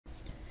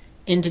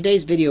In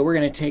today's video, we're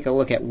going to take a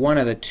look at one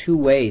of the two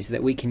ways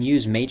that we can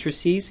use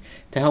matrices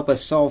to help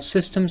us solve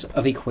systems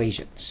of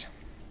equations.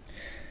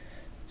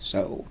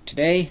 So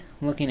today,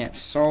 looking at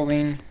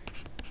solving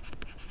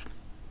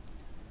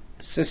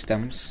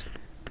systems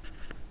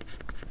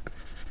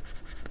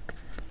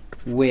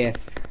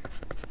with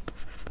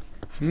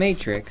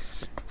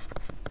matrix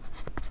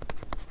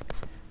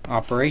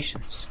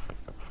operations.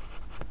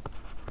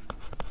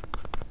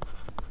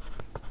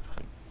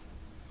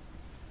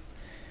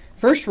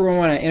 First, we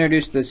want to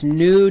introduce this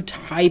new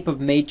type of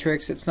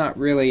matrix. It's not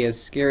really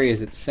as scary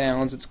as it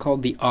sounds. It's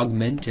called the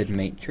augmented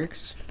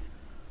matrix.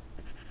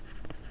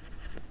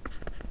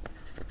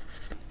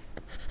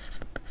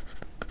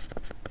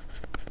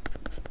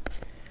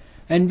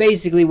 And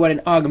basically what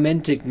an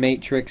augmented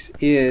matrix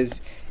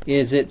is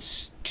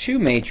it's two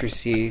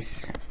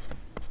matrices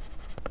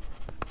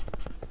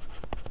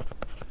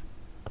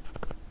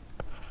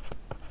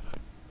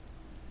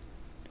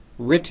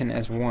written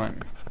as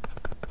one.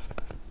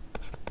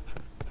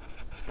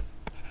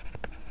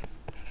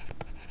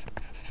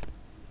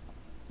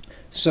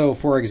 So,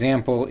 for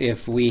example,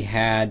 if we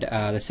had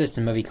the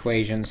system of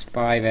equations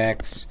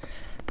 5x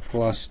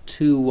plus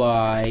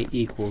 2y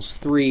equals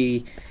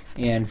 3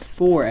 and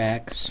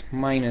 4x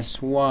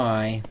minus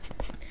y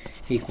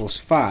equals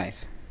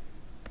 5.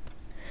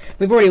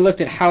 We've already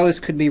looked at how this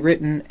could be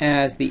written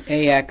as the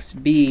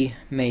AXB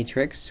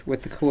matrix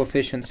with the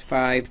coefficients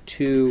 5,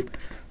 2,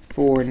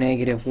 4,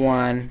 negative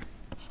 1,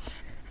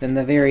 then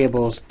the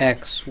variables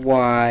x,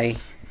 y,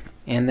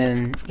 and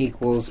then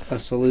equals a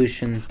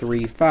solution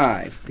 3,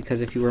 5.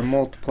 Because if you were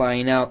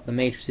multiplying out the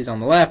matrices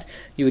on the left,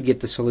 you would get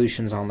the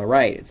solutions on the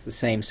right. It's the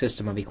same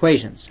system of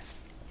equations.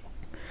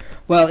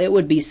 Well, it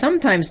would be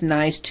sometimes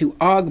nice to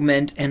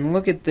augment and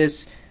look at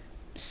this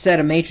set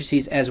of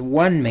matrices as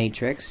one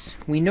matrix.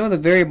 We know the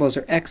variables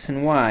are x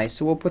and y,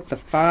 so we'll put the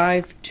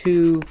 5,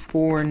 2,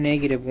 4,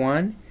 negative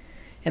 1,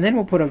 and then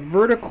we'll put a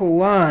vertical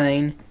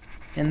line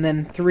and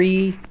then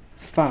 3,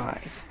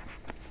 5.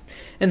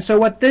 And so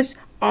what this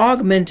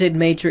augmented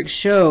matrix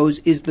shows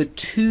is the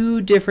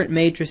two different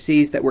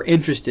matrices that we're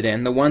interested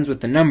in, the ones with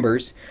the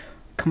numbers,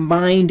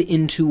 combined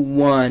into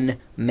one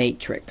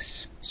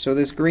matrix. So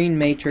this green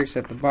matrix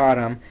at the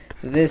bottom,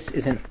 this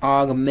is an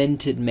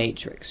augmented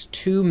matrix.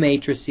 Two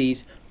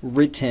matrices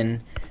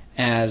written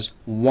as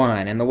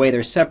one. And the way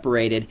they're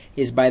separated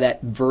is by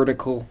that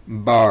vertical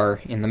bar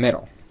in the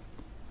middle.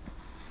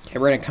 Okay,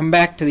 we're going to come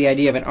back to the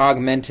idea of an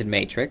augmented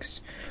matrix.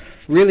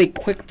 Really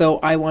quick though,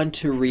 I want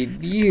to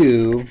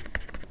review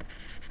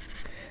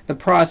the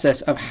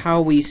process of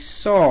how we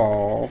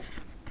solve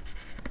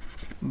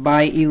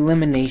by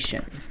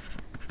elimination.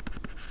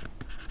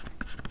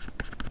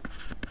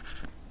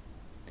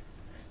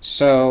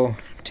 So,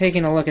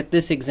 taking a look at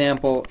this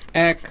example,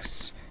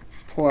 x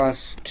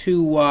plus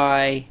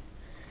 2y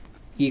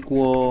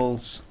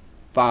equals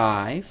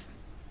 5,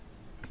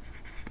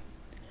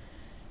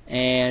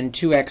 and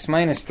 2x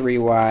minus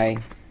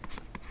 3y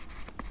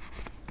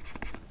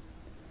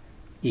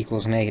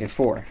equals negative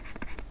 4.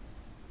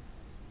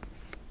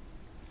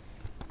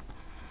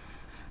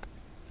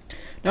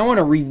 Now I want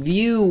to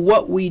review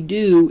what we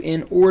do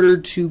in order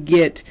to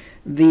get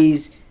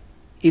this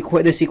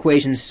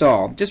equation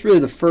solved. Just really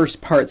the first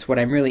part's what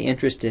I'm really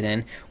interested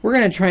in. We're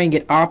going to try and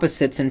get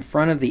opposites in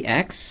front of the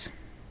x.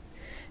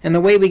 And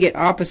the way we get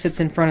opposites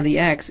in front of the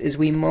x is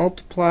we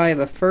multiply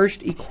the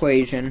first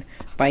equation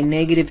by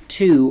negative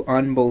 2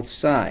 on both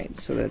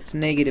sides. So that's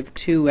negative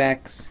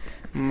 2x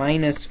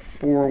minus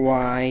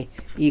 4y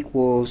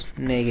equals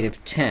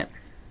negative 10.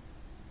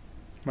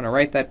 I'm going to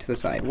write that to the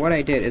side. What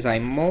I did is I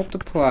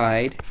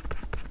multiplied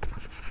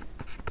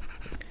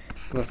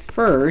the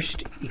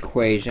first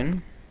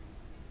equation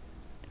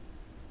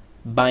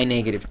by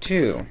negative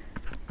 2.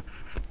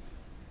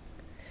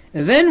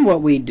 Then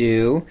what we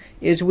do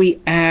is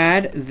we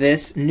add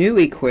this new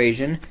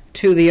equation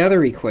to the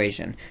other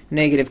equation.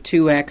 Negative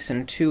 2x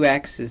and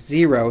 2x is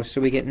 0, so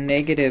we get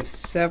negative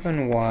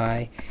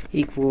 7y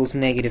equals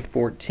negative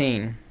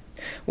 14.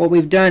 What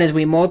we've done is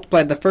we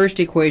multiplied the first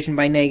equation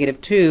by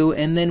negative 2,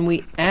 and then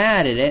we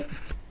added it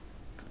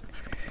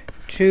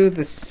to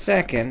the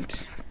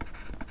second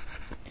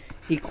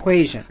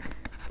equation.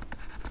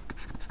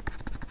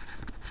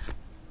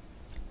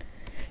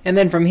 And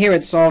then from here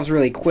it solves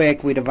really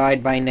quick. We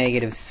divide by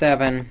negative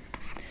 7,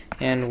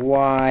 and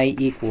y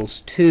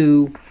equals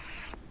 2.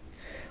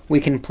 We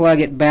can plug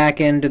it back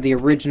into the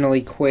original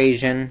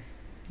equation.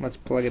 Let's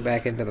plug it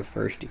back into the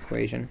first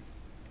equation.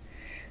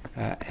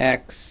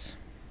 X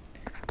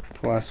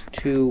plus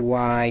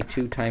 2y,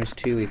 2 times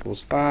 2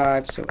 equals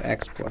 5, so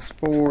x plus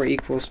 4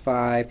 equals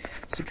 5.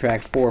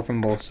 Subtract 4 from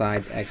both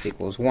sides, x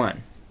equals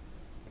 1.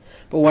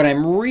 But what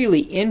I'm really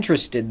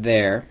interested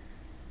there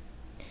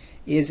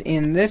is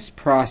in this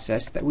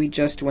process that we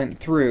just went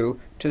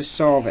through to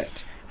solve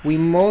it. We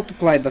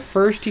multiplied the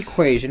first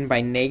equation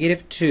by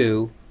negative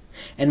 2,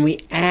 and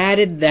we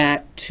added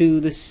that to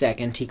the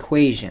second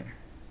equation.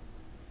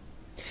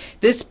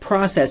 This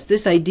process,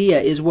 this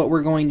idea, is what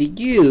we're going to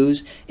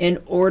use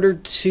in order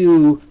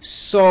to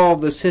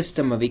solve the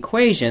system of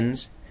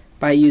equations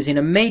by using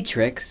a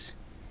matrix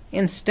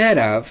instead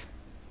of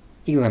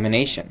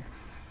elimination.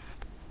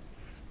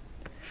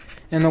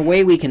 And the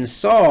way we can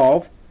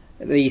solve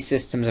these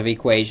systems of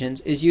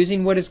equations is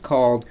using what is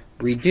called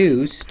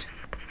reduced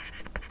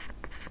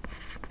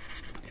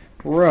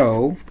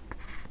row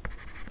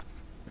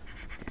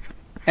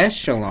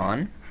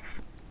echelon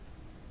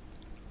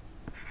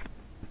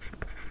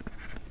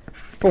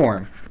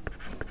form.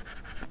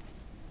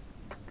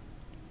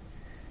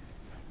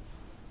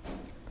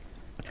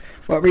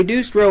 What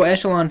reduced row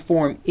echelon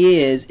form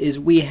is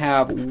we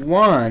have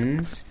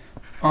ones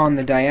on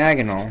the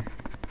diagonal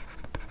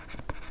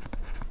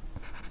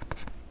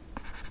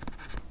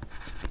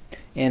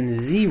and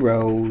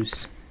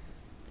zeros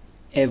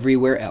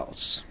everywhere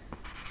else.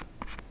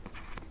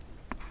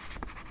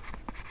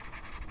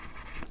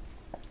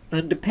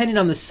 And depending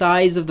on the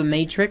size of the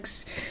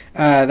matrix,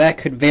 that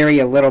could vary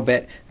a little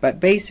bit, but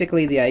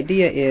basically the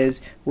idea is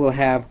we'll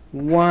have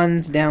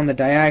ones down the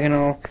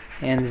diagonal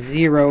and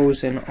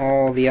zeros in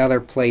all the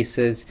other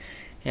places,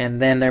 and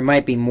then there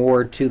might be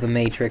more to the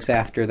matrix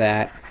after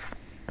that.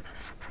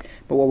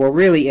 But what we're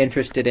really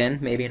interested in,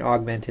 maybe an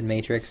augmented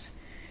matrix,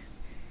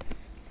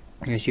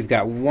 is you've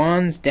got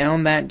ones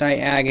down that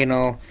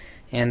diagonal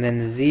and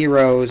then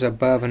zeros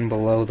above and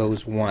below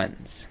those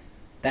ones.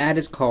 That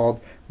is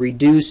called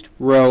reduced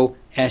row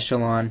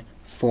echelon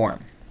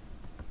form.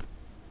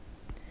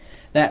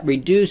 That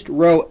reduced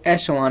row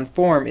echelon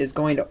form is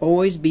going to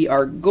always be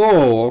our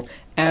goal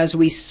as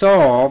we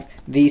solve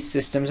these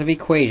systems of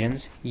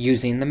equations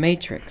using the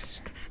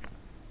matrix.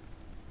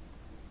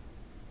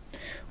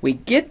 We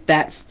get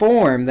that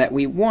form that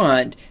we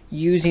want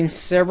using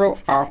several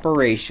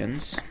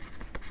operations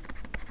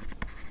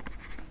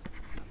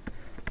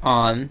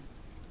on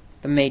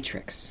the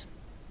matrix.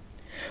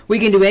 We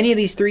can do any of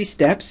these three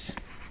steps,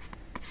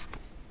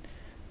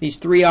 these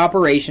three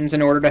operations,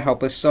 in order to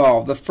help us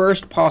solve. The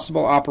first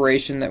possible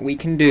operation that we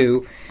can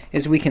do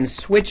is we can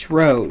switch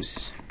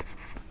rows.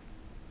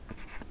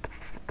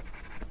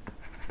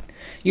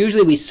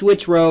 Usually we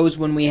switch rows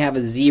when we have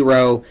a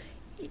 0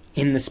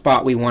 in the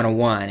spot we want a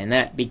 1, and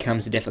that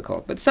becomes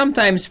difficult. But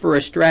sometimes for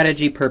a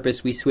strategy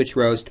purpose we switch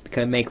rows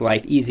to make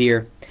life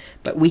easier.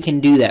 But we can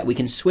do that. We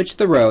can switch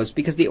the rows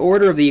because the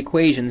order of the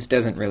equations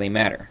doesn't really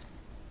matter.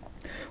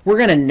 We're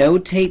going to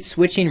notate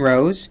switching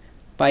rows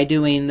by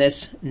doing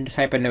this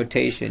type of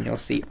notation. You'll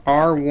see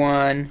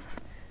R1,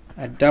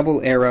 a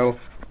double arrow,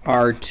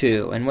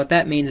 R2. And what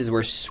that means is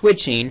we're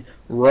switching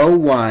row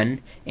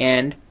 1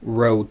 and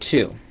row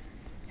 2.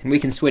 And we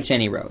can switch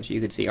any rows.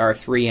 You could see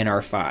R3 and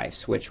R5.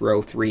 Switch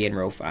row 3 and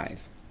row 5.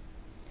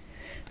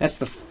 That's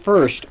the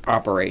first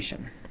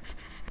operation.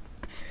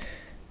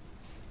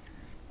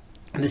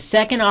 The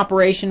second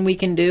operation we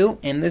can do,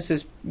 and this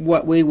is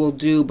what we will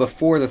do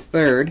before the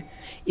third,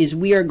 is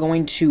we are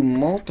going to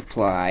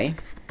multiply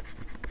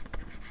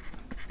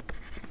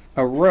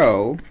a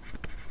row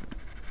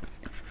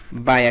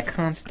by a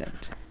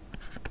constant.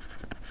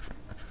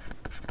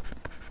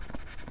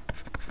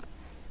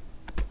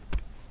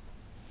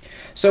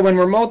 So when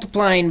we're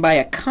multiplying by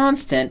a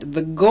constant,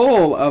 the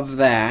goal of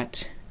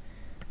that,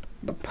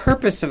 the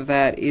purpose of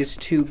that, is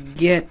to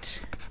get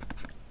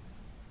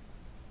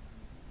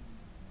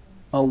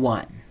a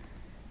 1.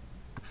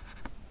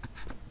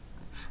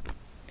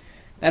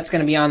 That's going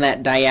to be on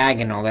that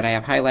diagonal that I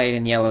have highlighted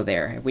in yellow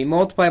there. If we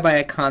multiply by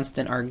a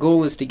constant, our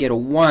goal is to get a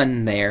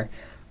 1 there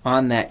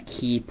on that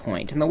key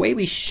point. And the way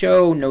we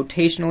show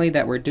notationally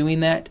that we're doing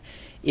that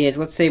is,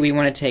 let's say we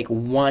want to take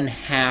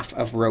 1/2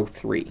 of row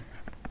 3.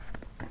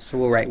 So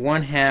we'll write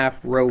 1/2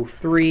 row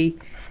 3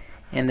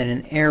 and then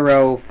an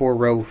arrow for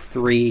row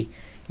 3,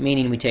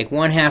 meaning we take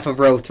 1/2 of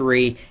row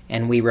 3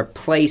 and we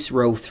replace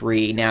row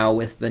 3 now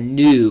with the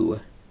new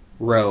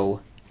row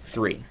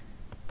 3.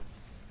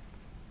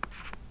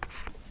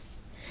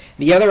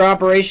 The other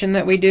operation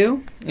that we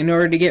do in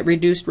order to get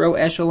reduced row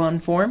echelon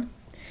form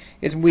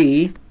is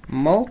we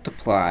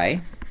multiply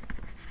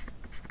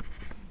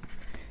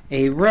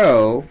a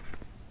row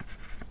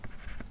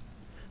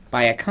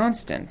by a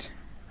constant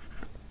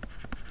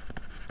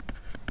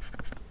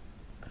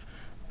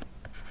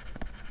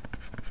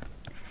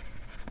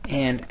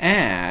and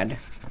add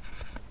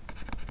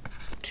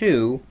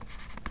to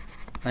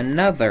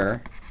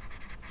another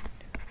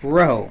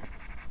row.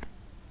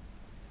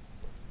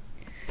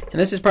 And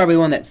this is probably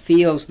one that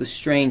feels the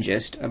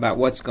strangest about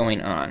what's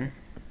going on.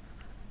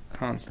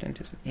 Constant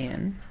is an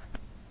n.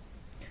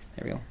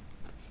 There we go.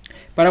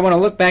 But I want to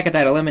look back at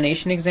that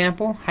elimination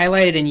example.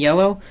 Highlighted in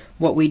yellow,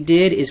 what we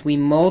did is we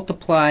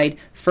multiplied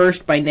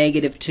first by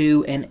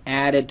 -2 and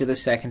added to the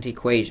second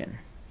equation.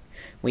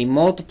 We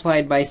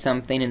multiplied by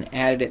something and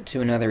added it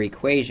to another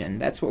equation.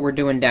 That's what we're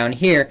doing down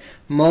here.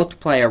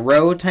 Multiply a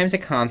row times a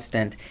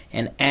constant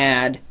and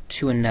add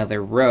to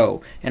another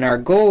row. And our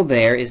goal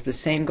there is the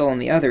same goal in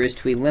the other, is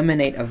to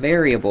eliminate a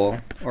variable,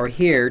 or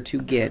here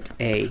to get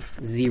a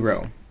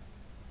 0.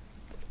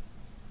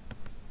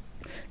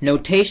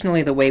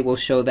 Notationally, the way we'll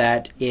show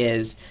that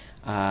is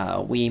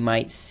we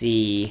might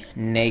see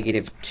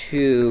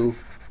 -2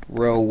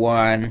 row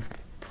 1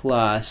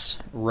 plus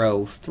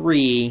row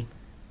 3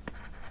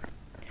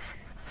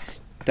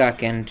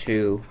 stuck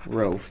into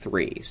row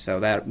 3. So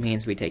that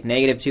means we take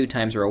 -2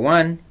 times row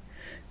 1,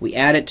 we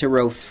add it to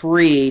row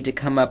 3 to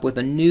come up with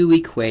a new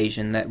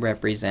equation that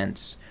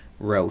represents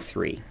row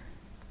 3.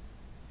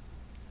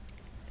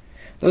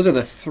 Those are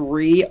the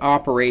 3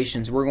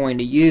 operations we're going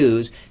to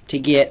use to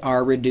get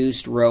our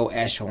reduced row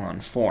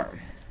echelon form.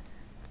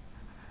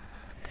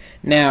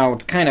 Now,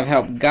 to kind of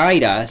help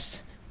guide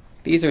us,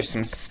 these are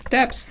some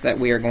steps that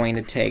we are going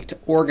to take to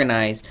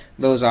organize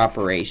those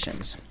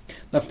operations.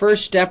 The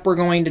first step we're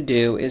going to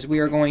do is we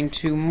are going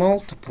to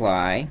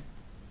multiply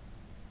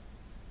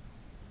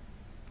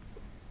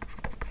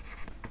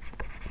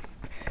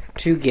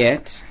to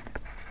get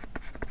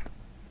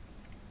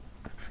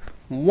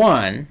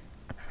 1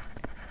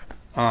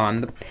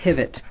 on the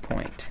pivot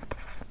point.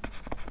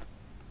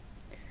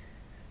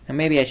 Now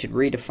maybe I should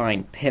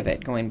redefine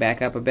pivot, going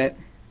back up a bit.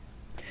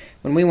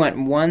 When we want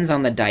 1s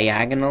on the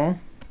diagonal,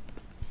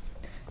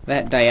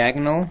 that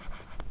diagonal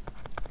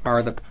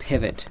are the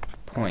pivot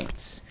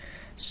points.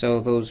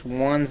 So those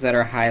ones that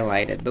are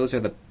highlighted, those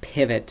are the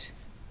pivot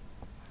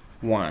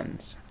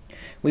ones.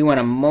 We want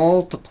to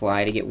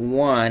multiply to get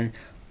 1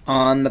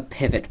 on the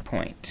pivot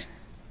point.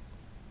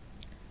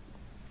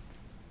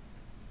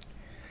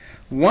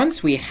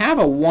 Once we have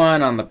a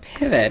 1 on the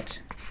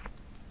pivot,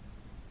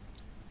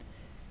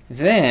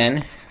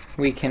 then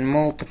we can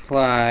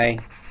multiply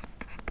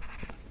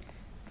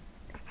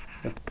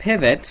the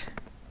pivot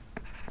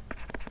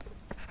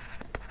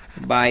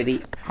by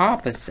the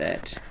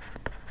opposite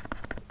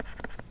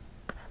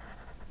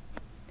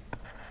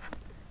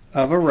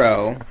of a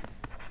row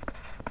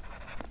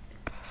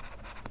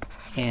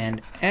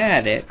and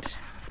add it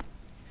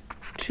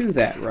to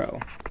that row.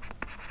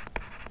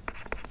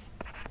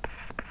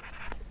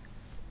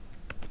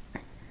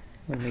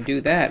 When we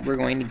do that, we're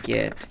going to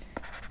get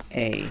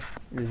a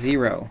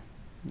 0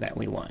 that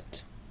we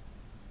want.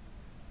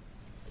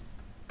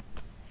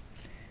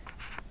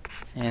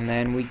 And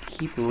then we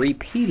keep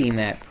repeating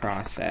that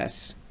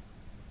process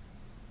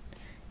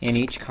in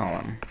each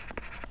column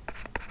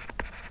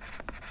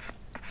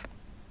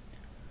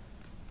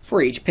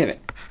for each pivot.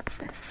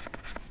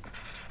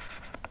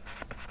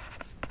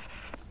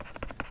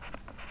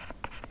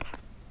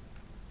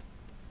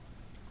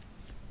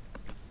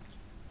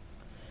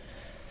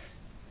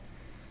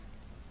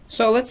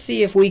 So let's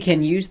see if we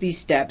can use these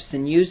steps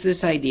and use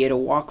this idea to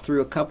walk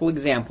through a couple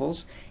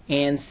examples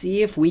and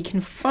see if we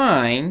can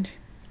find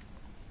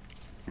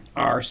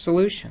our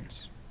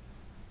solutions.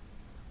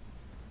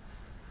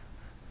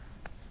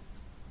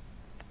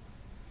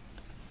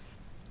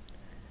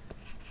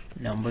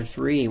 Number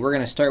 3, we're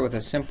going to start with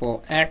a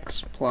simple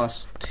x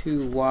plus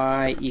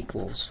 2y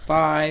equals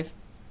 5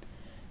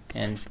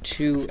 and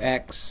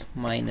 2x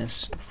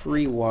minus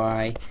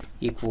 3y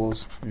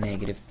equals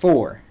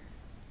 -4.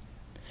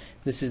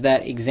 This is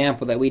that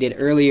example that we did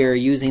earlier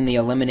using the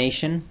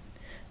elimination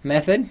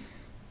method.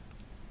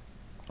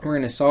 We're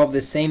going to solve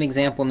this same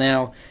example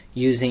now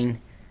using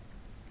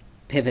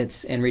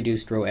pivots and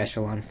reduced row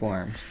echelon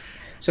form.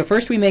 So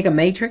first we make a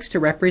matrix to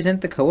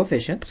represent the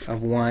coefficients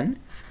of 1,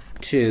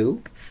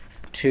 2,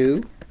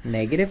 2,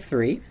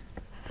 -3.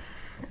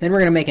 Then we're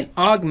going to make an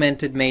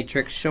augmented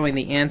matrix showing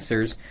the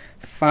answers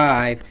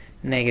 5,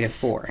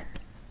 -4.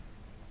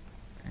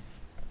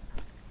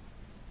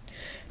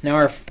 Now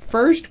our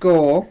first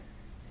goal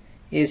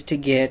is to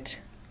get,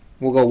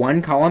 we'll go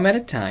one column at a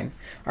time.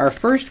 Our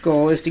first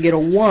goal is to get a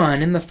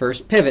 1 in the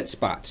first pivot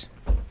spot.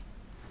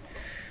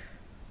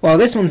 Well,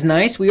 this one's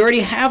nice. We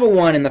already have a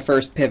 1 in the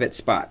first pivot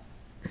spot.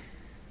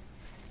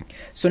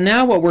 So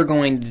now what we're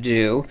going to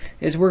do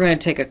is we're going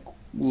to take a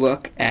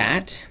look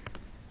at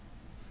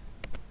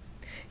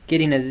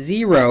getting a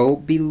 0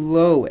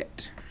 below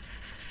it.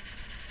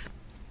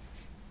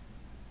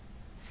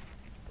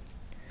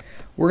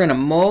 We're going to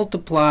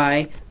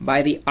multiply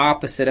by the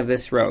opposite of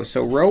this row.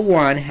 So row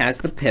 1 has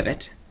the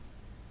pivot.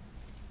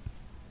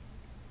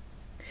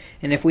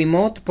 And if we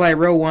multiply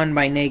row 1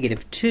 by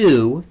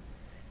 -2,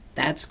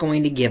 that's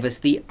going to give us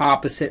the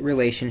opposite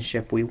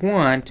relationship we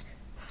want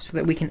so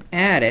that we can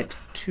add it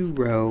to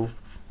row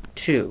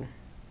 2.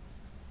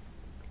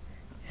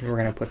 And we're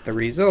going to put the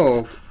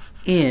result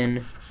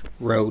in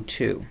row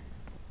 2.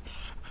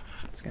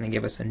 It's going to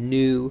give us a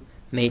new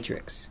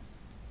matrix.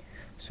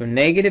 So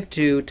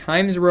 -2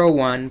 times row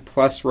 1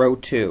 plus row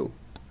 2.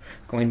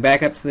 Going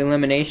back up to the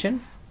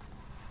elimination,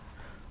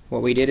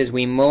 what we did is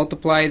we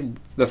multiplied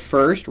the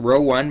first, row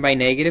 1, by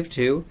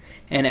 -2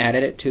 and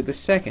added it to the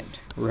second,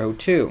 row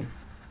 2.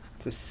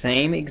 It's the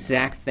same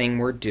exact thing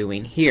we're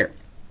doing here.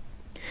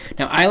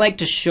 Now I like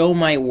to show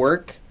my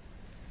work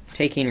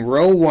taking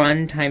row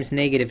 1 times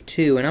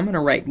 -2, and I'm going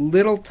to write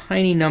little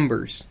tiny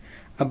numbers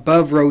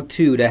above row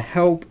 2 to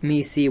help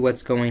me see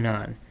what's going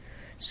on.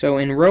 So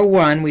in row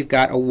 1 we've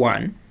got a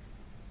 1.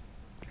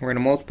 We're going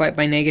to multiply it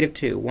by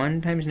 -2.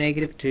 1 times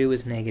 -2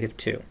 is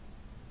 -2.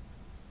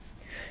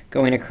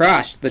 Going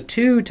across, the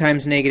 2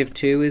 times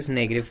 -2 is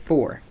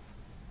 -4.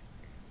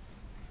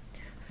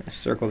 I'm going to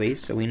circle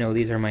these so we know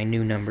these are my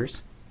new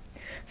numbers.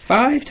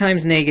 5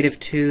 times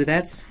 -2,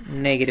 that's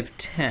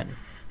 -10.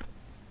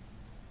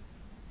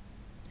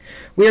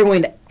 We are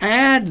going to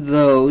add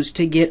those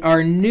to get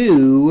our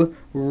new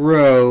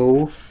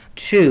row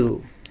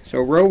 2. So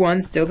row 1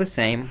 is still the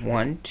same,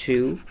 1,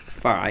 2,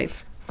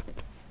 5.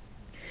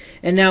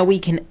 And now we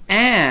can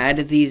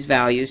add these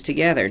values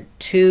together.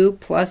 2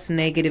 plus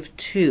negative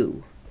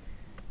 2.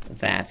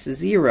 That's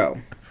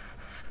 0.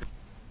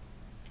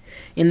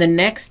 In the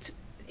next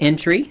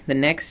entry, the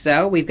next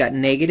cell, we've got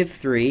negative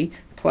 3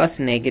 plus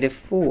negative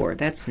 4.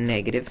 That's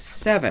negative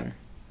 7.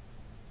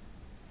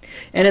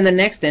 And in the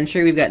next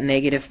entry, we've got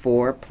negative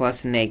 4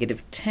 plus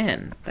negative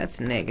 10. That's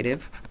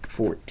negative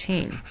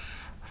 14.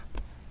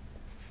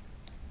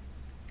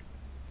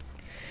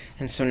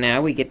 And so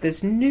now we get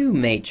this new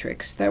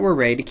matrix that we're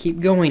ready to keep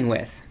going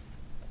with.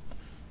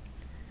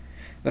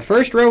 The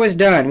first row is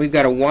done. We've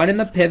got a 1 in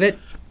the pivot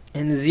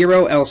and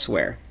 0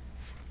 elsewhere.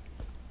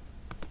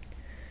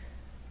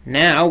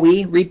 Now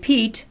we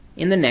repeat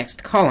in the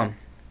next column.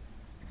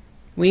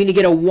 We need to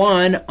get a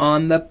 1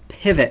 on the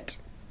pivot.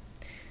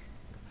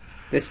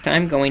 This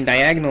time, going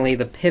diagonally,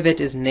 the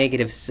pivot is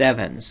negative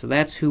 7. So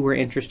that's who we're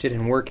interested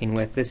in working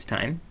with this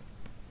time.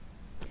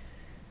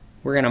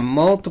 We're going to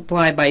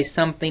multiply by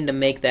something to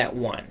make that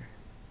 1.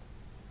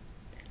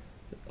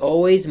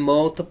 Always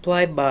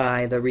multiply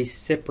by the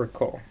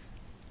reciprocal.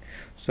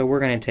 So we're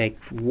going to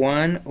take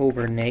 1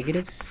 over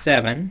negative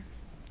 7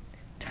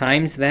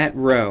 times that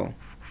row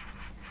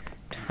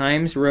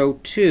times row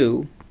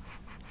 2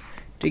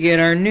 to get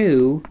our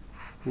new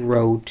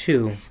row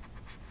 2.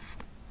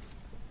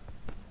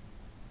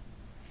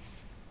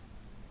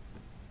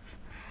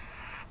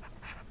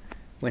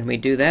 When we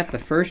do that, the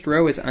first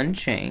row is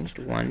unchanged,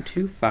 1,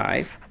 2,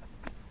 5.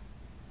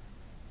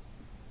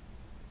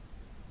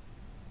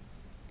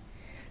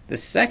 The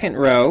second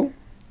row,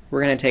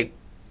 we're going to take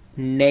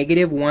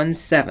negative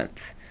 1/7.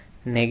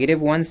 Negative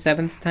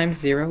 1/7 times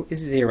 0 is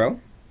 0.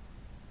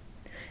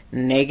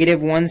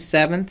 Negative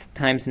 1/7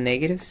 times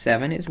negative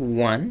 7 is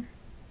 1.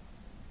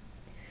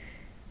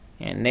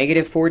 And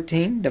negative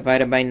 14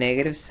 divided by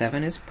negative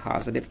 7 is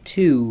positive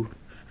 2.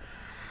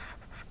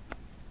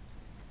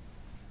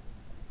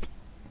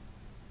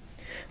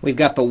 We've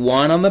got the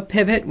 1 on the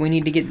pivot. We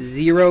need to get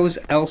zeros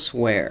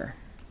elsewhere.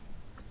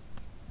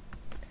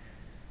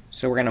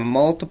 So we're going to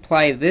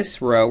multiply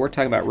this row. We're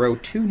talking about row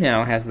 2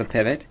 now has the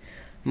pivot.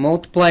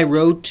 Multiply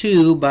row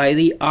 2 by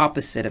the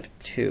opposite of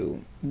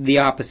 2. The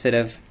opposite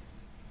of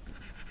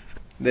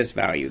this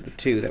value, the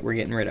 2 that we're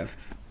getting rid of.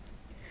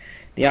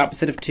 The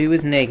opposite of 2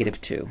 is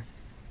negative 2.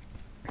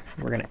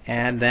 We're going to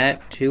add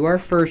that to our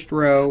first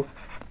row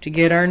to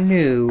get our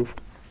new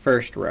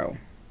first row.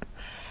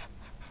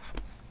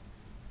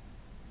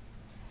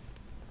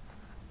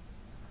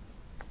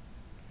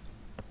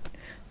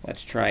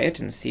 Let's try it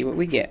and see what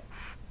we get.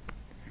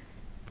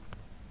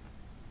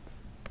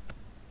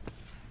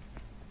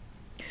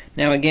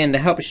 Now again, to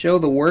help show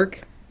the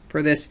work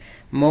for this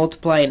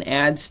multiply and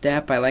add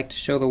step, I like to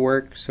show the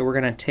work. So we're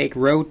going to take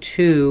row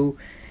 2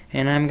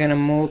 and I'm going to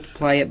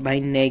multiply it by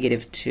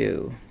negative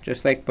 2.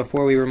 Just like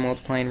before we were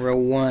multiplying row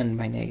 1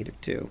 by negative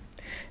 2.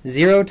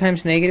 0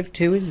 times negative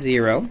 2 is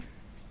 0.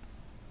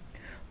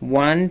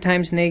 1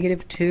 times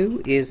negative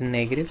 2 is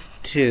negative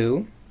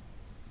 2.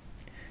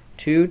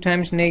 2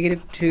 times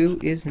negative 2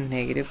 is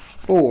negative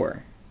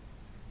 4.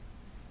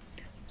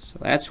 So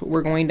that's what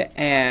we're going to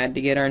add to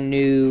get our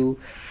new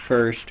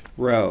first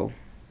row.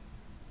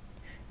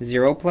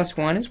 0 plus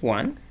 1 is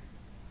 1.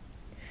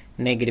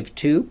 Negative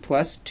 2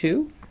 plus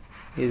 2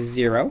 is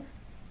 0.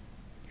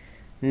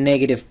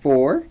 Negative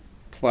 4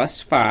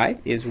 plus 5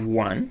 is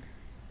 1.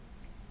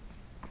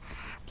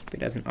 Keep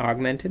it as an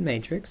augmented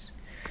matrix.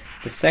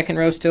 The second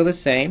row is still the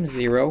same,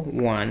 0,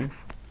 1,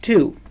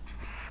 2.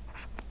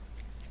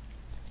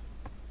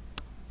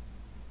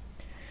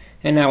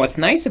 And now what's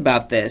nice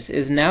about this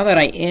is now that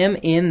I am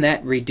in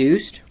that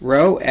reduced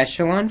row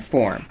echelon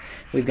form,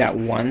 we've got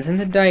 1s in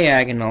the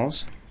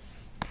diagonals,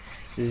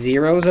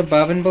 0s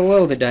above and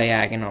below the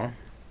diagonal.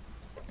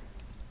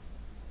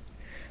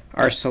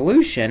 Our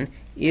solution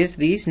is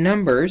these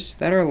numbers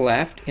that are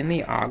left in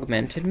the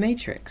augmented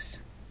matrix.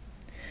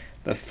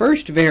 The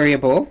first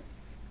variable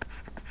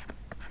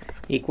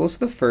equals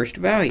the first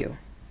value.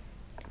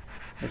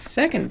 The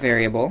second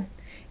variable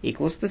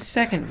equals the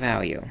second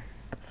value.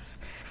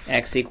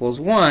 X equals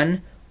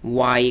 1,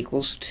 y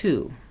equals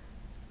 2.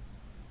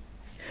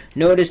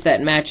 Notice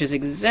that matches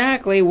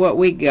exactly what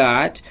we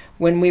got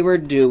when we were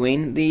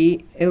doing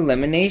the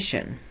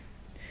elimination.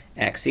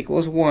 X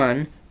equals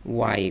 1,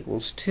 y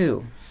equals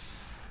 2.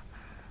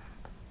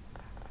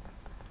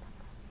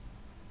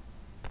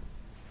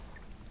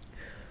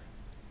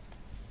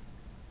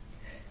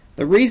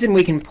 The reason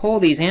we can pull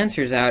these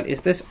answers out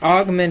is this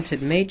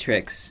augmented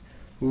matrix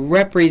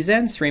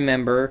represents,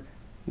 remember,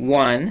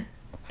 1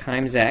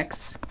 times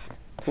x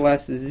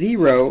plus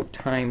 0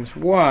 times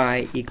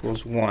y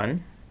equals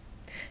 1.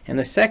 And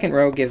the second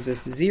row gives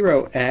us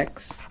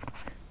 0x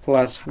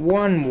plus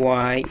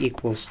 1y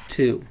equals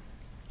 2.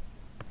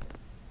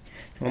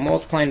 Well,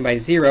 multiplying by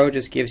 0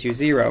 just gives you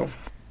 0.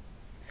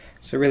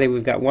 So really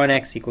we've got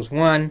 1x equals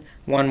 1,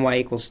 1y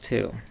equals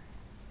 2.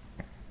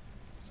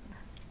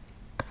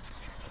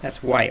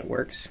 That's why it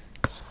works.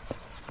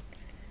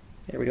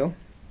 There we go.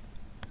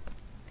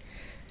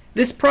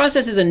 This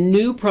process is a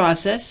new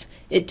process.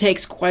 It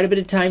takes quite a bit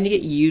of time to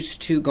get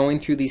used to going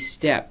through these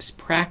steps.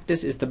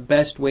 Practice is the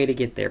best way to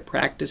get there.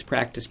 Practice,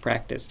 practice,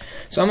 practice.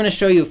 So I'm going to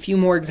show you a few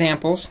more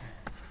examples,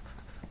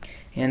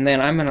 and then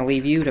I'm going to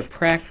leave you to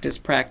practice,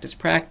 practice,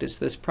 practice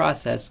this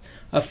process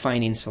of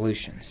finding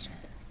solutions.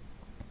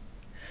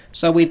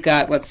 So we've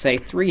got, let's say,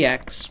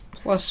 3x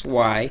plus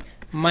y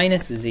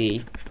minus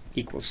z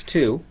equals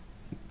 2.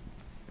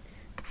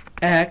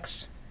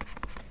 X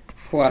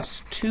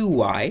plus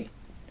 2y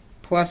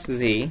plus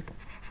z,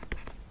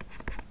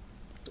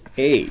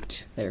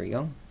 8. There we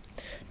go.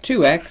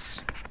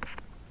 2x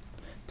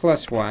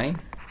plus y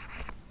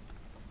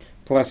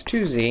plus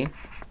 2z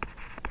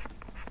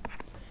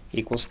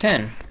equals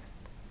 10.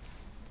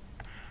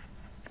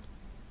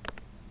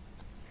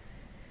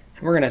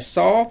 We're going to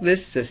solve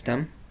this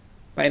system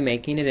by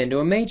making it into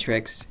a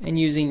matrix and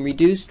using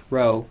reduced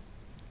row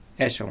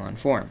echelon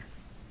form.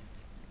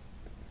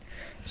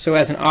 So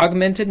as an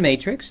augmented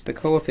matrix, the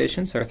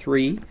coefficients are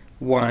 3,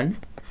 1,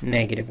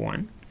 negative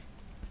 1,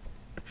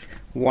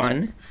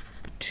 1,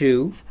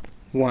 2,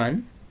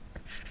 1,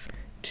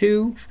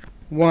 2,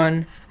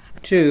 1,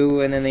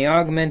 2, and then the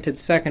augmented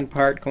second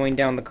part going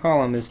down the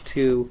column is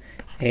 2,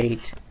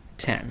 8,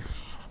 10.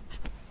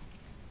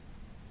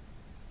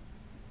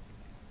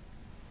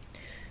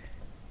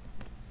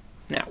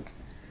 Now,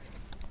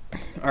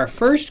 our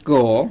first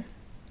goal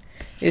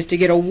is to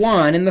get a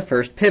 1 in the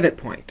first pivot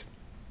point.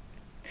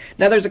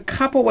 Now there's a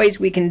couple ways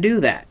we can do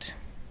that.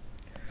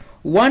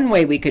 One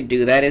way we could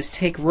do that is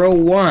take row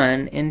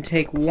 1 and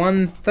take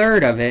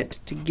 1/3 of it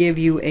to give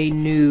you a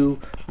new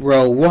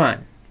row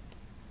 1.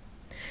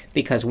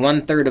 Because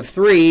 1/3 of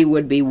 3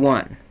 would be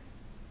 1.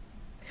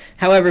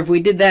 However, if we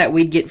did that,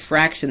 we'd get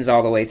fractions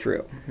all the way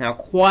through. Now,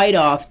 quite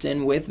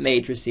often with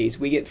matrices,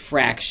 we get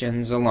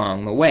fractions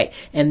along the way.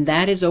 And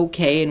that is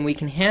okay, and we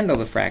can handle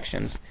the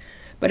fractions.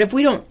 But if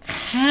we don't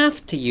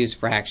have to use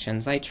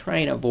fractions, I try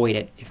and avoid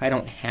it if I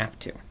don't have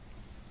to.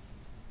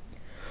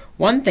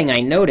 One thing I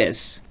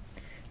notice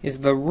is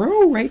the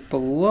row right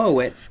below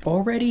it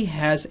already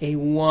has a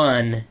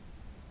 1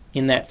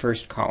 in that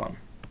first column.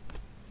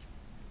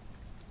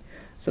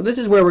 So this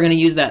is where we're going to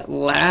use that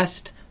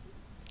last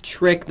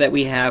trick that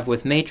we have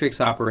with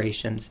matrix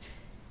operations,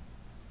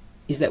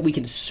 is that we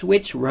can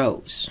switch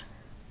rows.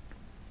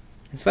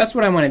 And so that's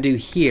what I want to do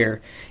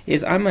here,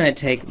 is I'm going to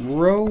take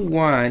row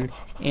 1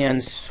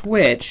 and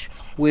switch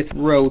with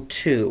row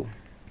 2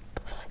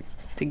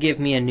 to give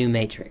me a new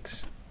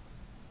matrix.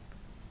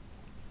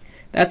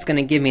 That's going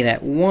to give me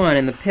that 1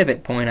 in the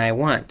pivot point I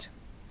want.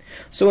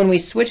 So when we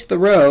switch the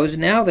rows,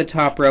 now the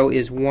top row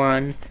is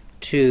 1,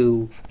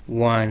 2,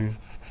 1,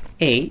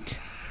 8.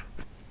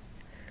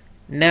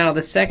 Now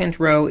the second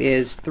row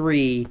is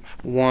 3,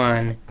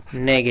 1,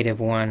 negative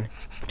 1,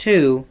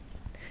 2.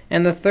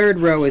 And the third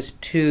row is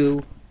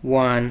 2,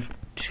 1,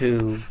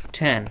 2,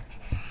 10.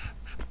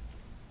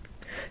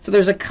 So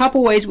there's a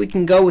couple ways we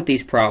can go with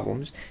these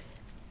problems.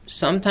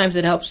 Sometimes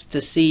it helps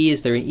to see,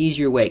 is there an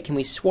easier way? Can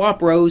we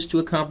swap rows to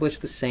accomplish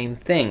the same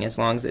thing, as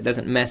long as it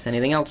doesn't mess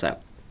anything else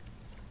up?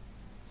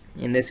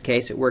 In this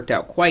case, it worked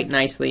out quite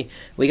nicely.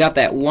 We got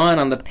that 1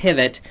 on the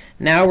pivot.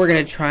 Now we're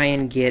going to try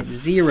and get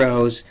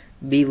zeros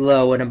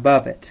below and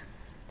above it.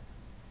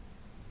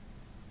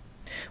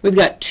 We've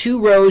got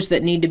 2 rows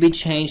that need to be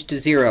changed to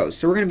zeros,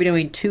 so we're going to be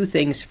doing 2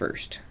 things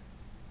first.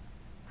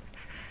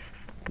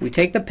 We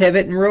take the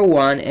pivot in row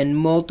 1 and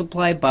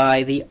multiply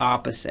by the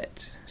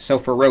opposite. So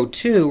for row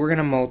 2, we're going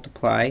to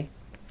multiply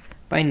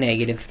by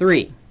negative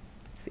 3.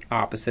 It's the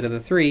opposite of the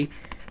 3,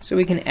 so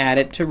we can add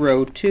it to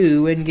row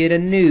 2 and get a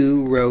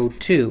new row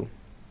 2.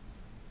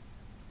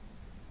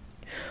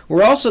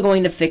 We're also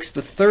going to fix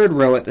the third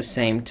row at the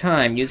same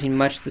time, using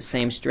much the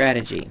same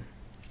strategy.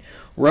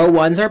 Row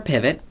 1's our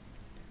pivot,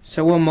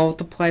 so we'll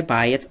multiply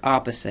by its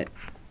opposite,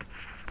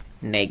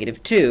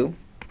 negative 2,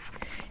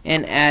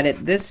 and add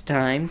it this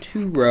time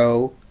to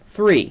row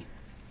 3.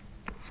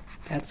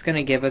 That's going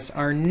to give us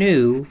our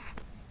new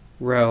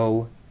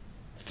row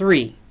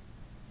 3.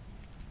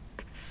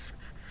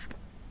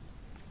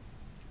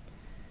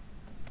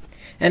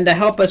 And to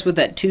help us with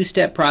that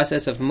 2-step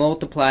process of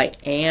multiply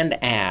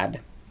and add,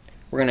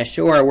 we're going to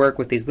show our work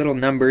with these little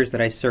numbers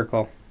that I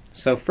circle.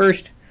 So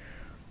first,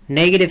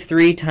 negative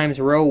 3 times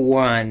row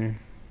 1.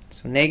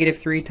 So negative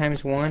 3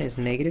 times 1 is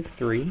negative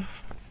 3.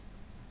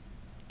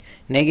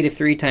 Negative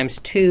 3 times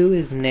 2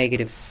 is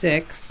negative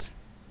 6.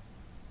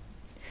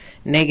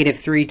 Negative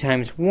 3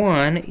 times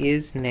 1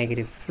 is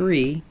negative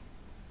 3.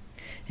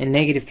 And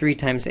negative 3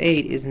 times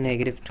 8 is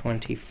negative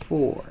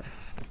 24.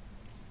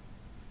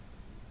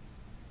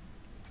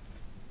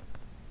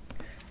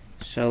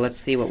 So let's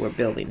see what we're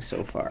building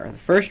so far. The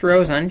first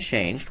row is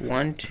unchanged,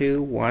 1,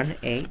 2, 1,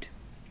 8.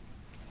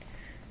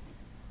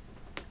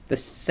 The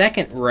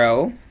second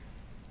row,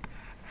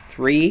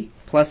 3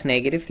 plus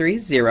negative 3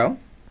 is 0.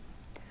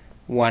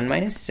 1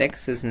 minus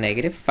 6 is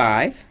negative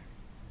 5.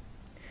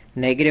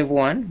 Negative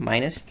 1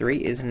 minus 3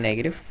 is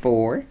negative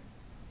 4.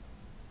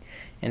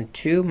 And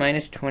 2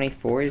 minus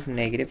 24 is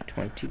negative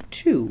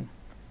 22.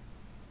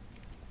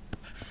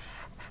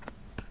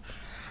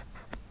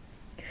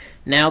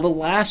 Now the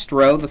last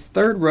row, the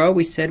third row,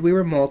 we said we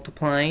were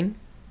multiplying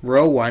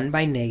row 1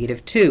 by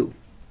negative 2.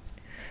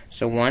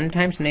 So 1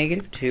 times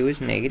negative 2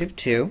 is negative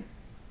 2.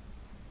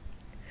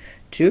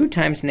 2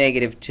 times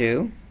negative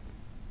 2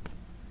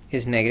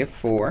 is negative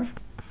 4.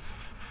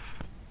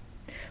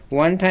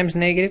 1 times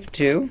negative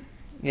 2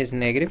 is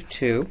negative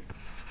 2.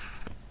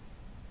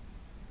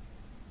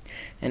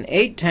 And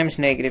 8 times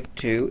negative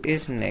 2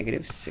 is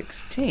negative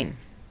 16.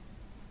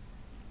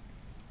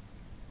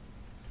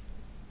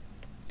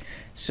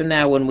 So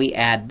now when we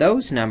add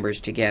those numbers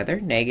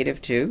together,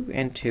 negative 2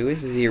 and 2 is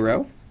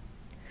 0.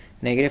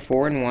 Negative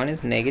 4 and 1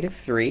 is negative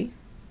 3.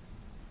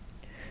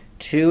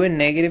 2 and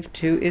negative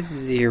 2 is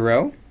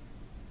 0.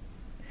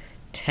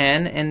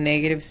 10 and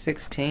negative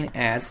 16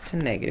 adds to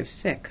negative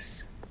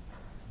 6.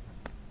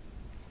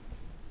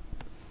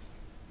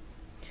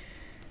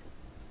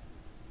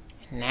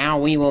 Now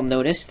we will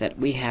notice that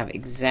we have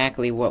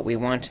exactly what we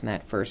want in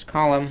that first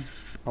column.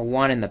 A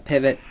 1 in the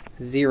pivot,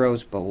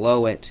 zeros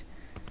below it.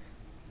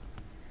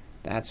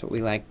 That's what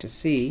we like to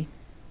see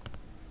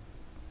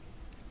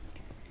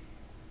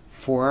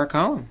for our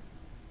column.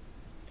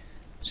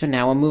 So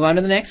now we'll move on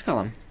to the next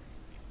column.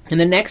 In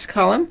the next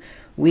column,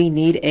 we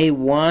need a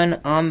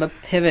 1 on the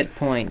pivot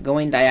point.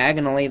 Going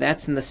diagonally,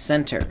 that's in the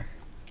center.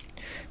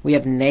 We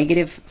have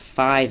negative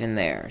 5 in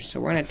there. So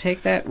we're going to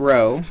take that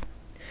row,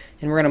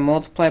 and we're going to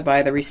multiply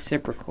by the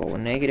reciprocal,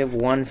 negative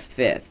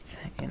 1/5.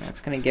 And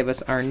that's going to give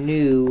us our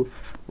new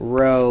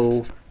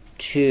row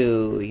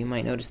 2. You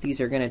might notice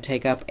these are going to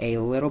take up a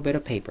little bit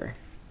of paper,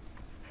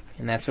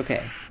 and that's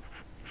okay.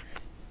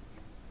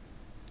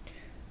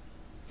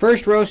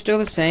 First row is still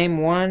the same,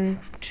 1,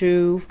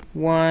 2,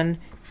 1,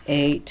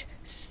 8.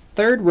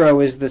 Third row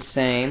is the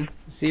same,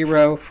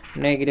 0,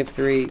 negative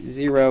 3,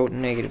 0,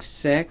 negative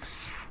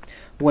 6.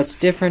 What's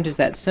different is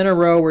that center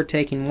row, we're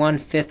taking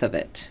 1/5 of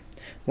it.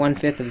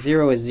 1/5 of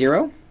 0 is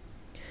 0.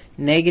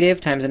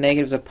 Negative times a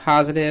negative is a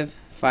positive.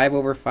 5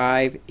 over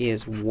 5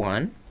 is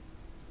 1.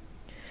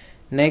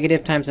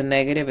 Negative times a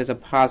negative is a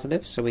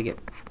positive, so we get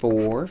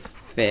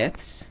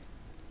 4/5.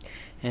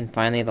 And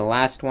finally, the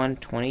last one,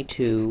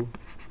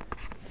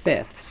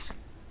 22/5.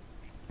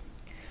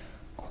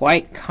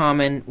 Quite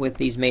common with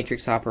these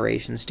matrix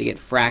operations to get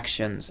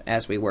fractions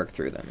as we work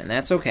through them, and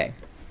that's okay.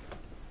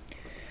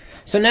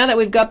 So now that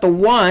we've got the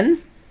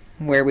 1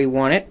 where we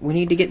want it, we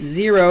need to get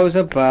zeros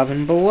above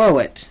and below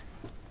it.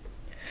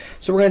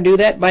 So we're going to do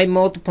that by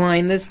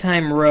multiplying, this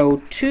time,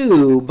 row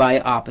 2 by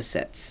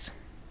opposites.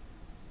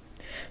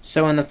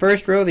 So in the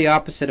first row, the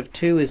opposite of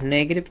 2 is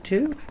negative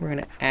 2. We're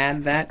going to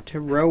add that to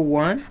row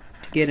 1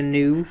 to get a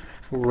new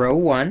row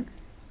 1.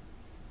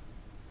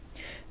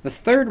 The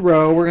third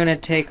row, we're going to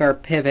take our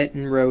pivot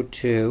in row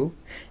 2,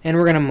 and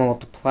we're going to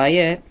multiply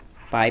it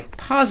by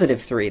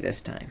positive 3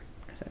 this time,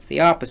 because that's the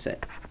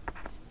opposite.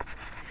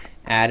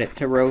 Add it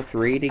to row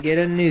 3 to get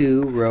a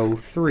new row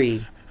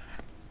 3.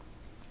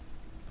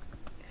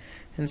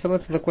 And so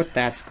let's look what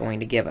that's going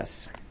to give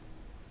us.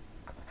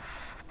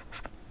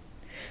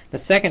 The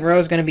second row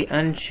is going to be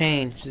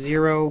unchanged,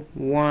 0,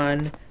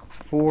 1,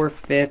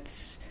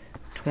 4/5,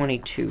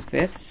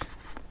 22/5.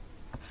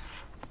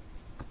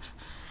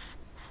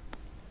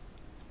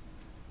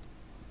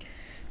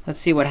 Let's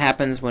see what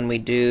happens when we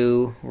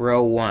do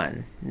row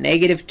 1.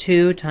 Negative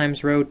 2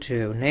 times row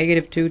 2.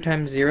 Negative 2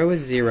 times 0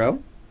 is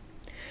 0.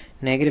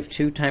 Negative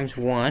 2 times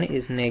 1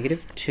 is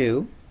negative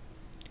 2.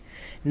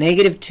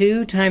 Negative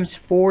 2 times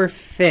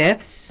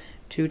 4/5.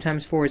 2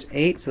 times 4 is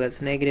 8, so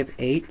that's negative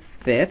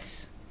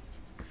 8/5.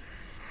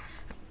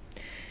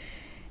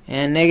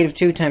 And negative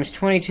 2 times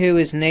 22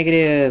 is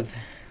negative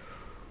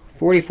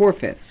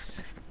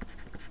 44/5.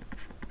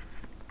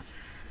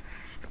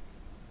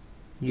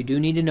 You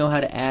do need to know how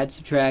to add,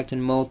 subtract,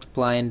 and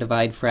multiply and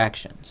divide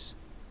fractions.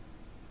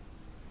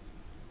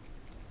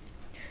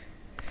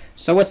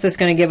 So what's this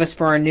going to give us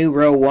for our new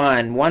row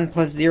 1? 1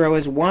 plus 0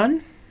 is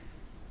 1.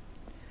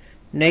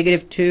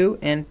 Negative 2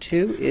 and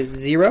 2 is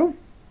 0.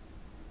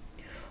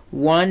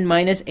 1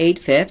 minus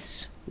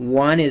 8/5.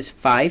 1 is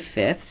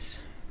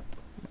 5/5.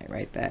 I might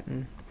write that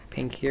in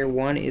pink here.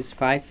 1 is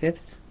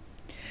 5/5.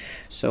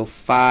 So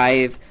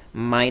 5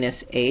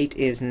 minus 8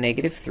 is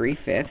negative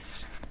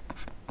 3/5.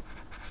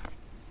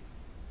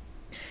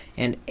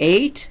 And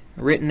 8,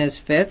 written as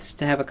fifths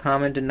to have a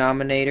common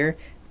denominator,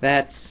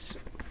 that's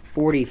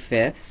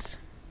 40/5.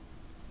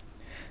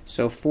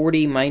 So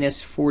 40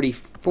 minus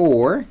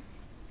 44,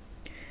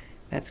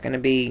 that's going to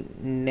be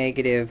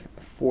negative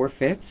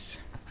 4/5.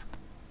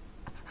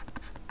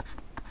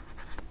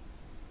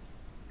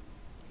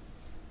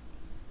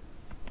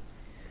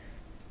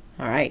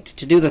 All right,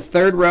 to do the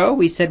third row,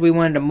 we said we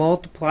wanted to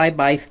multiply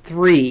by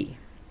 3.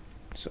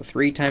 So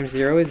 3 times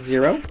 0 is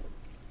 0.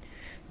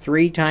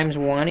 3 times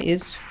 1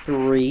 is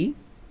 3.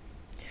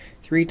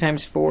 3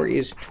 times 4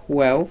 is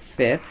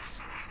 12/5.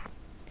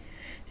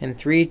 And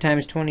 3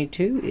 times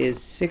 22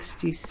 is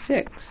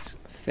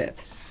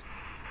 66/5.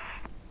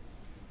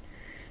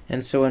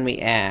 And so when we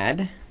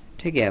add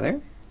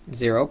together,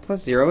 0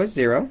 plus 0 is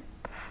 0.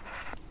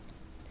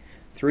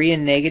 3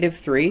 and negative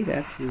 3,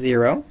 that's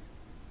 0.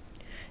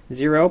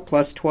 0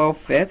 plus 12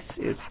 fifths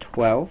is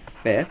 12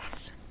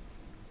 fifths.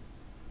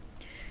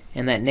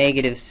 And that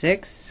negative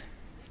 6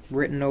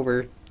 written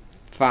over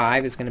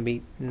 5 is going to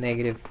be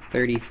negative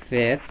 30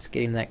 fifths,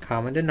 getting that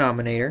common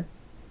denominator.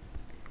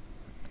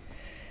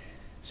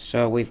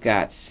 So we've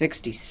got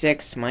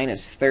 66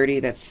 minus 30,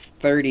 that's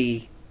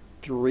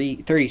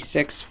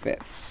 36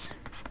 fifths.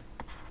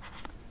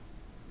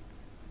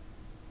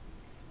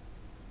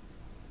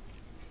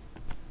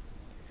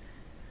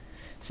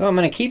 So I'm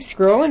going to keep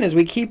scrolling as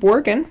we keep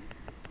working.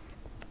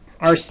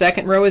 Our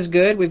second row is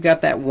good. We've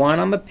got that 1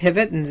 on the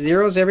pivot and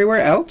zeros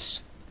everywhere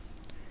else.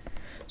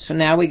 So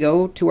now we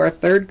go to our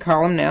third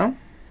column now,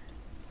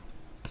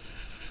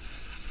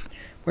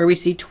 where we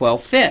see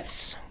 12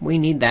 fifths. We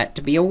need that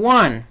to be a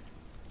 1.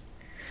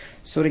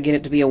 So to get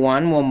it to be a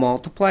 1, we'll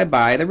multiply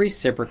by the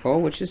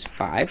reciprocal, which is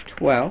 5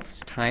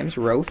 twelfths times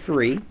row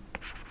 3,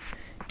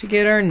 to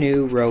get our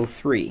new row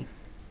 3.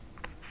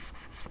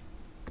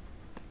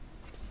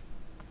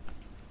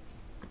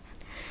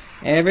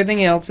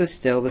 Everything else is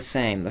still the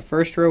same. The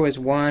first row is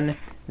 1,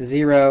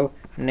 0,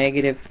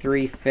 negative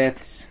 3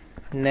 fifths,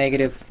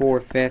 negative 4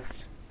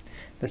 fifths.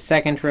 The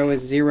second row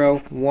is 0,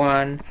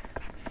 1,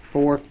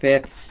 4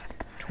 fifths,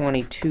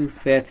 22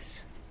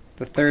 fifths.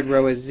 The third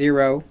row is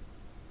 0.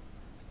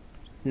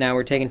 Now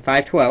we're taking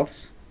 5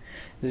 twelfths.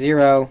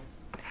 0,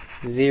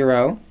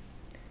 0.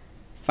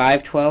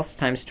 5 twelfths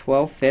times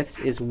 12 fifths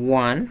is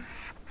 1.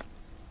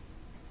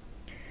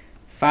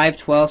 5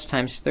 twelfths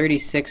times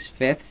 36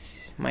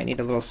 fifths, might need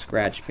a little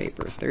scratch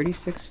paper.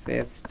 36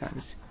 fifths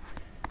times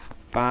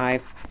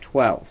 5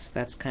 twelfths.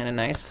 That's kind of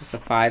nice because the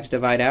 5's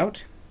divide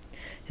out.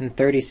 And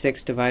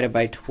 36 divided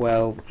by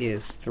 12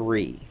 is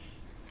 3.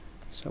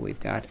 So we've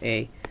got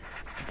a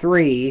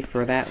 3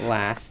 for that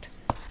last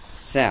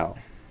cell.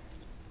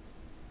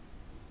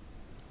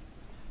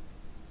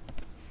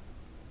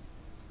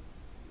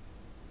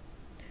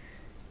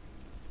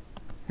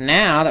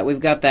 Now that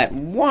we've got that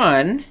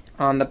 1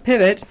 on the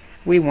pivot,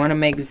 we want to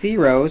make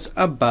zeros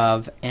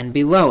above and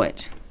below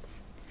it.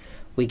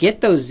 We get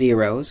those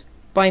zeros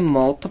by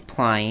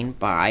multiplying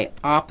by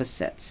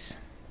opposites.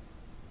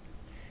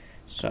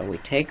 So we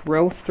take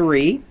row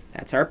 3,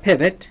 that's our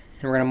pivot,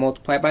 and we're going to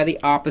multiply by the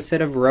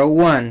opposite of row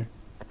 1,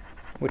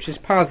 which is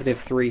positive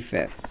 3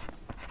 fifths.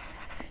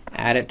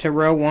 Add it to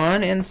row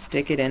 1 and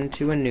stick it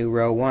into a new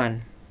row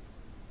 1.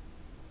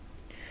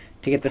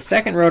 To get the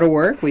second row to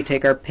work, we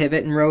take our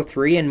pivot in row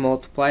 3 and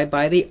multiply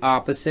by the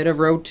opposite of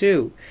row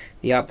 2.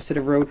 The opposite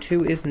of row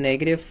 2 is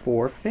negative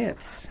 4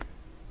 fifths.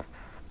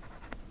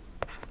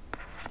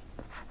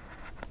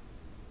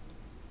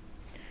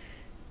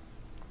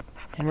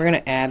 And we're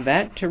going to add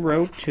that to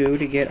row 2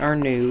 to get our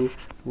new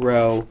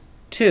row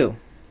 2.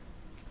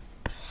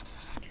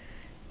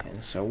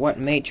 And so what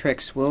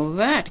matrix will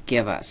that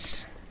give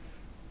us?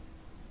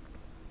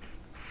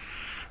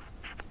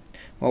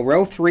 Well,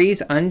 row 3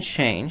 is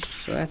unchanged,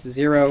 so that's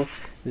 0,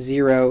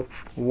 0,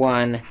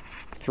 1,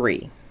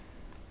 3.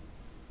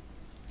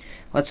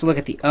 Let's look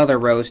at the other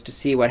rows to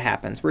see what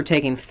happens. We're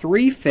taking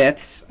 3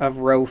 fifths of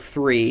row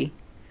 3,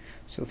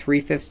 so 3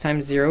 fifths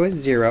times 0 is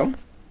 0.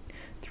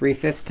 3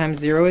 fifths times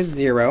 0 is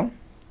 0.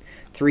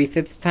 3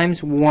 fifths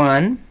times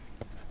 1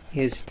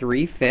 is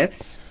 3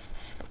 fifths.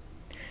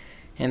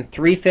 And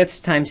 3 fifths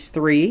times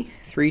 3,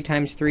 3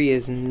 times 3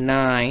 is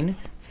 9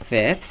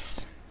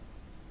 fifths.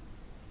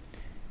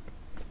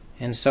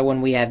 And so when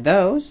we add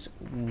those,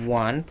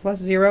 1 plus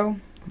 0,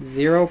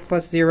 0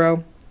 plus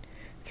 0,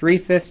 3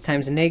 fifths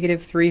times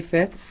negative 3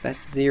 fifths,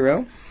 that's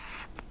 0.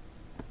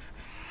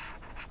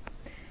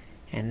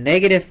 And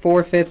negative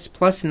 4 fifths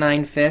plus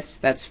 9 fifths,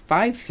 that's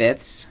 5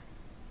 fifths,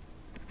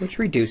 which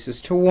reduces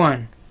to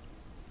 1.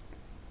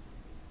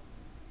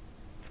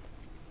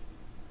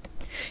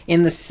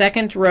 In the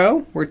second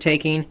row, we're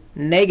taking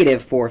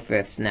negative 4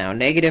 fifths now.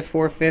 Negative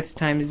 4 fifths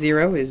times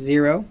 0 is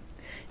 0.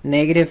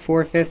 Negative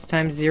 4 fifths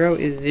times 0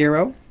 is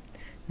 0.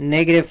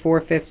 Negative 4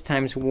 fifths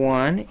times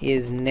 1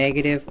 is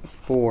negative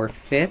 4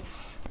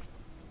 fifths.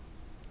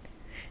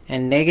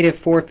 And negative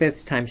 4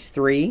 fifths times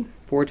 3,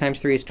 4 times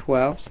 3 is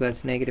 12, so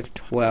that's negative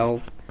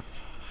 12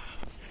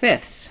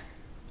 fifths.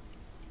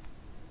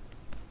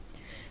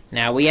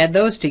 Now we add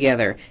those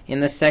together. In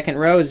the second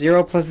row,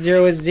 0 plus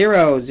 0 is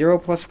 0. 0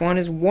 plus 1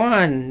 is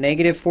 1.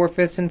 Negative 4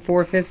 fifths and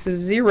 4 fifths is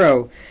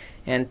 0.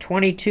 And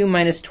 22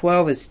 minus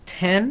 12 is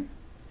 10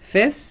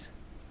 fifths.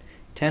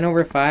 10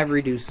 over 5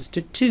 reduces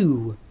to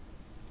 2.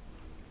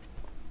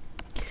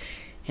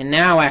 And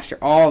now after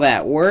all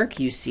that work,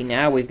 you see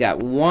now we've got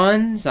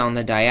 1s on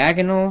the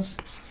diagonals,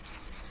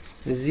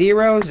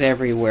 zeros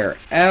everywhere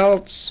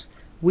else.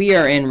 We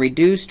are in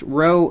reduced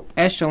row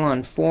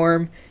echelon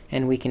form,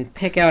 and we can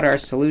pick out our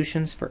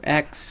solutions for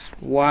x,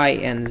 y,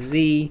 and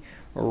z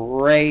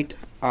right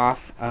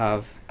off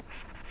of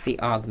the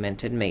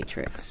augmented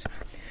matrix.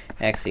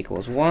 X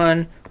equals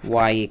 1,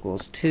 y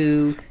equals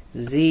 2,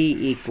 z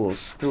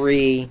equals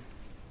 3,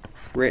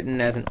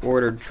 written as an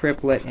ordered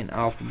triplet in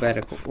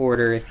alphabetical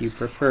order if you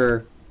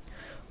prefer.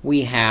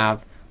 We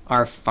have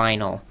our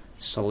final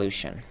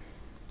solution.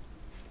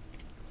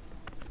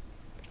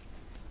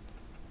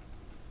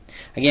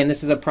 Again,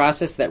 this is a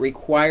process that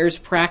requires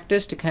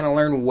practice to kind of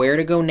learn where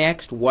to go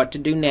next, what to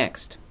do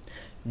next.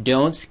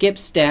 Don't skip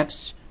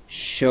steps.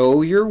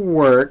 Show your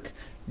work.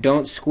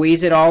 Don't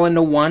squeeze it all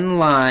into one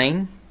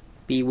line.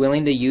 Be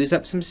willing to use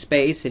up some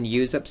space and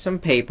use up some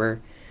paper.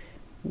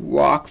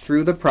 Walk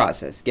through the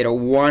process. Get a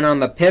 1 on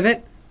the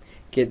pivot.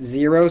 Get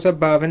zeros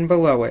above and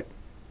below it.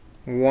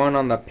 1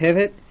 on the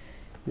pivot,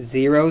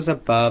 zeros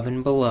above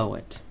and below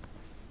it.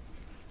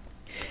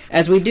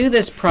 As we do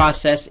this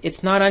process,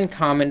 it's not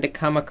uncommon to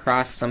come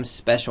across some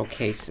special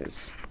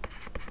cases.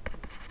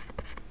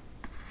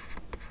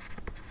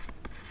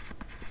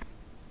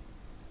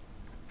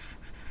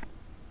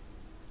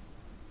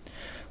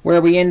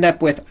 Where we end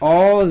up with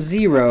all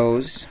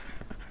zeros,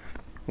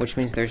 which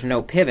means there's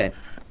no pivot,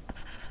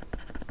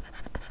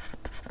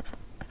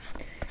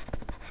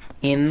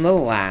 in the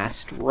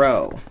last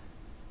row.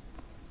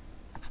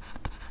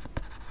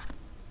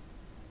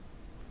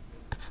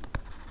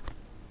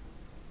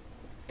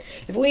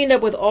 If we end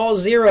up with all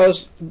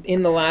zeros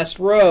in the last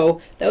row,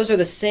 those are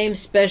the same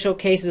special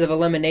cases of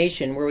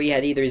elimination where we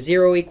had either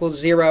 0 equals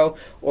 0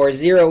 or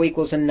 0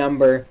 equals a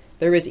number.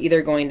 There is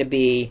either going to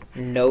be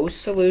no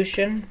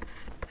solution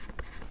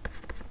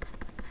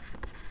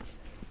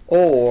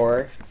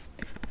or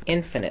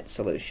infinite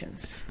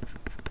solutions.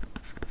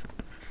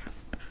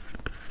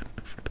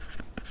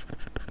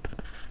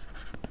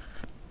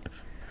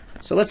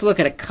 So let's look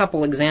at a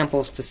couple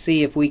examples to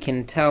see if we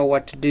can tell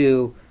what to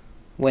do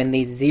when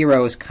these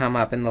zeros come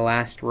up in the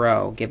last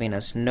row, giving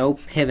us no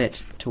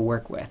pivot to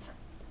work with.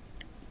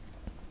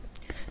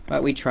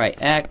 But we try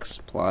x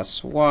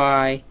plus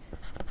y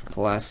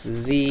plus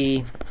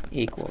z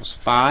equals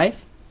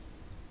 5.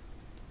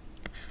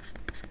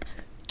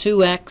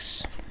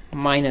 2x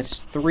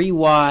minus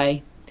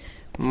 3y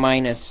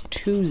minus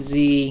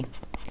 2z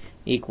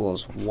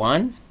equals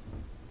 1.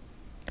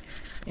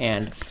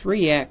 And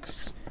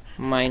 3x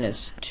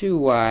minus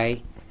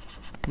 2y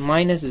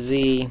minus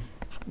z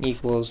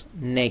equals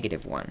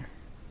 -1.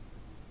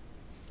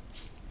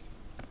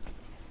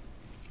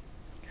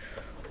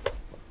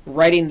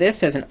 Writing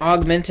this as an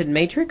augmented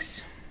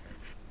matrix,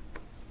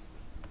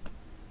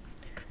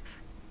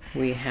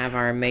 we have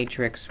our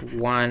matrix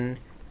 1,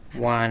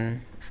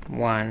 1,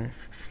 1,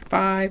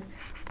 5,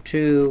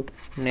 2,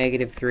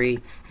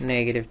 -3,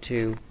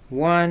 -2,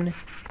 1,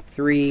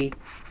 3,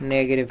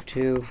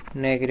 -2,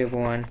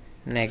 -1,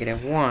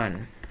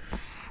 -1.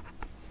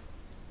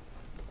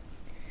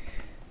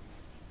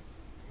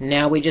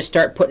 Now we just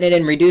start putting it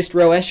in reduced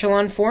row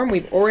echelon form.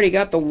 We've already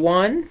got the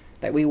 1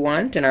 that we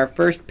want in our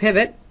first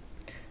pivot.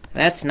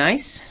 That's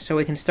nice. So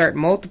we can start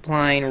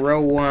multiplying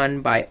row 1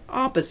 by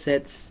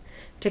opposites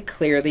to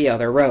clear the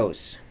other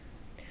rows.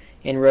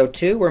 In row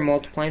 2, we're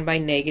multiplying by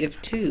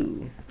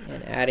 -2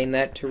 and adding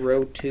that to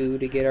row 2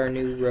 to get our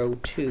new row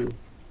 2.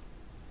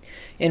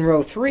 In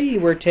row 3,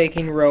 we're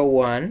taking row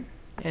 1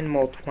 and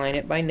multiplying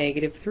it by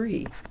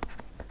 -3,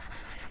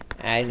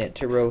 adding it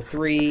to row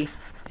 3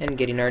 and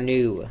getting our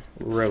new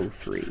row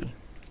 3.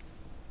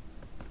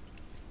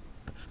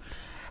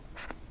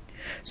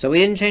 So we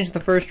didn't change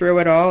the first row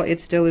at all. It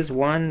still is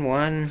 1,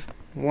 1,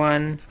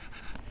 1,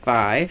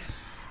 5.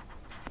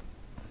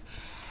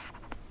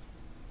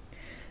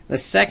 The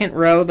second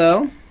row,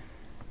 though,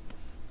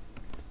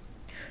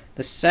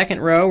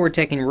 we're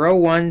taking row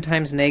 1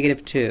 times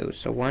 -2.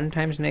 So 1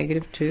 times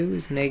 -2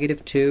 is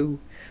 -2.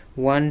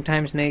 1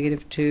 times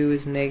 -2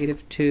 is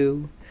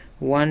 -2.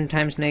 1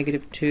 times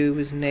 -2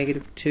 is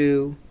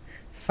 -2.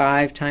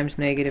 5 times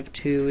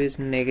 -2 is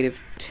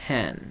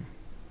 -10.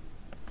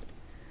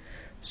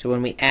 So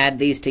when we add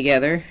these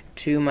together,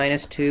 2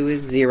 minus 2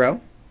 is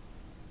 0.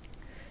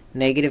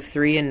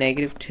 -3 and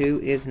 -2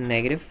 is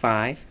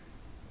 -5.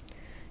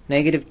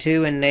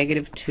 -2 and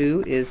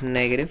 -2 is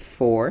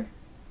 -4.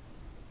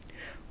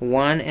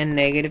 1 and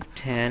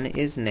 -10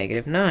 is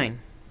 -9.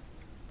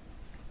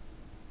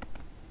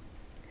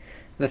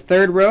 The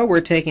third row,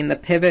 we're taking the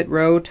pivot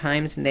row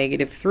times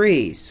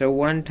 -3. So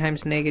 1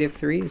 times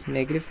 -3 is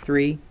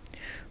 -3.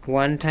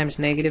 1 times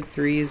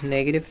 -3 is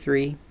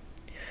 -3.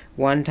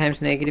 1 times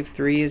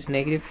 -3 is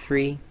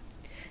 -3.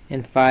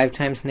 And 5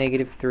 times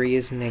 -3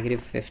 is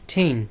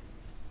 -15.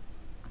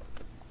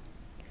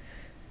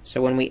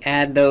 So when we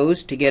add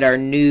those to get our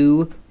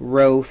new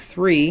row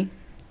 3,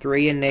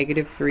 3 and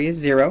 -3 is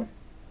 0.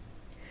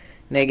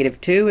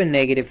 -2 and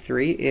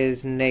 -3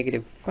 is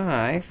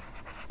 -5.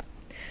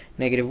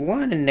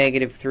 -1 and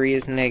 -3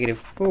 is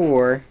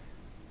 -4,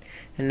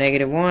 and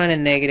 -1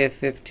 and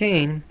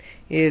 -15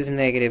 is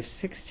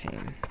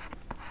 -16.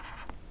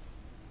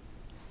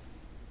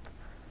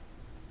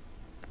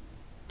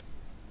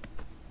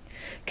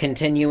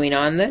 Continuing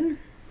on then,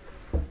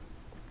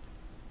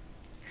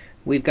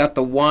 we've got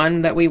the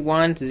 1 that we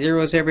want,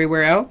 zeros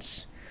everywhere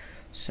else.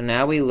 So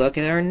now we look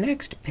at our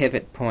next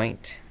pivot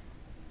point.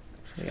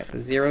 We got the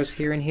zeros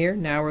here and here.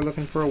 Now we're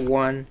looking for a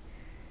 1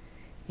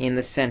 in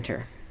the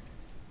center.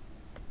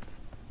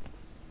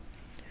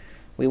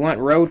 We want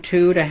row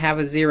 2 to have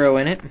a 0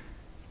 in it.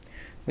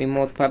 We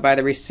multiply by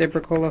the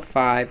reciprocal of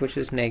 5, which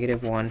is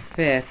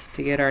 -1/5,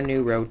 to get our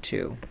new row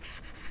 2.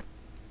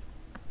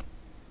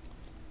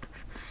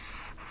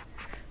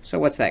 So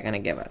what's that going to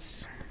give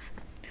us?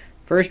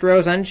 First row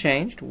is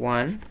unchanged,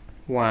 1,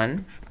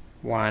 1,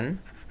 1,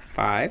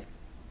 5.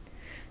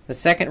 The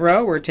second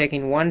row, we're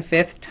taking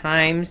 1/5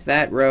 times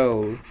that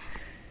row.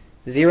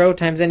 0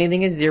 times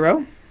anything is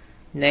 0.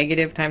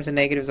 Negative times a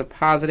negative is a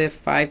positive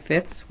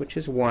 5/5, which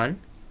is 1.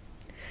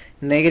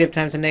 Negative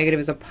times a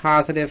negative is a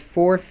positive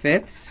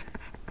 4/5.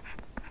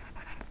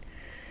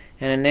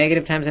 And a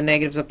negative times a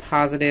negative is a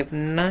positive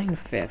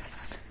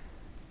 9/5.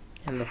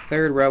 And the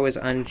third row is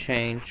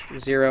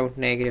unchanged. 0,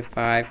 negative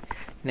 5,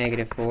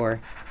 negative 4,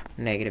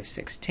 negative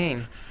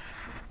 16.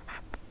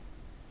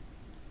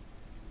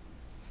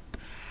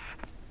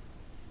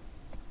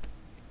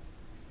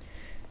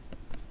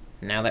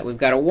 Now that we've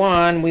got a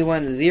 1, we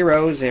want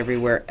zeros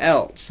everywhere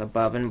else,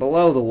 above and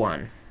below the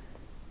 1.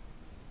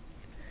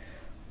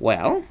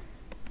 Well,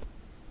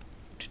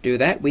 to do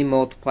that, we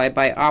multiply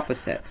by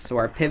opposites. So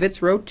our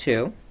pivot's row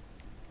 2.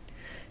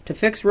 To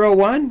fix row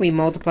 1, we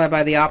multiply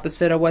by the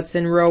opposite of what's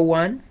in row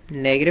 1,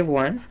 negative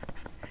 1.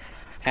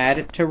 Add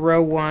it to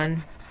row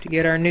 1 to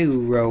get our new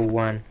row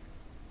 1.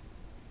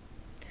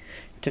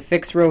 To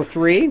fix row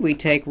 3, we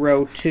take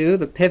row 2,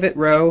 the pivot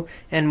row,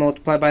 and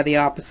multiply by the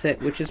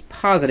opposite, which is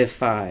positive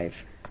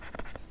 5.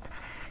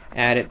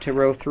 Add it to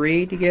row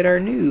 3 to get our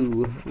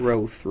new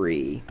row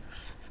 3.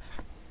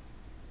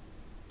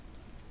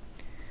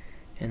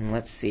 And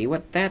let's see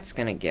what that's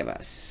going to give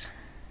us.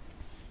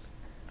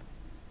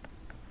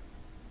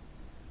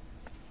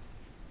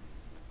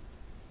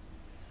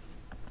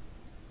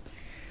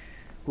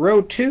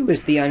 Row 2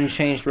 is the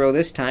unchanged row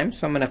this time,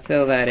 so I'm going to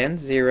fill that in.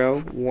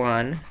 0,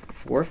 1,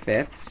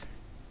 4/5,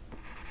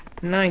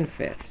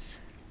 9/5.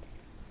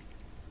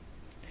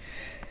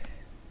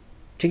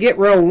 To get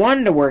row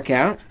 1 to work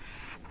out,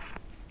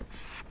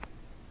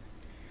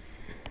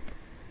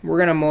 we're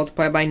going to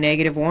multiply by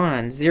negative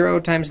 1.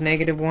 0 times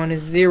negative 1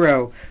 is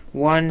 0.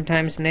 1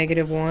 times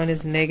negative 1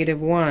 is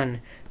negative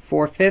 1.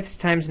 4/5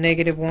 times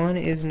negative 1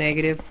 is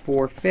negative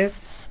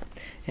 4/5.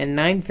 And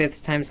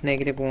 9/5 times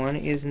negative 1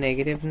 is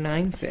negative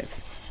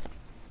 9/5.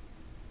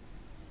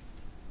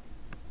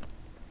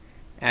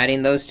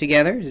 Adding those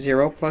together,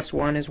 0 plus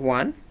 1 is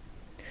 1.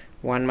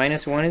 1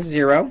 minus 1 is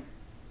 0.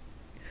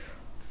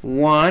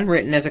 1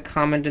 written as a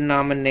common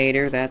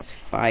denominator, that's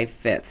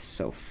 5/5.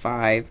 So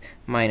 5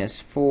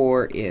 minus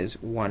 4 is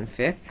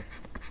 1/5.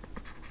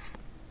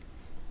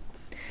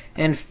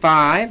 And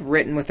 5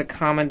 written with a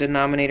common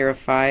denominator of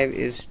 5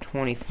 is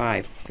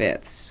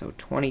 25/5. So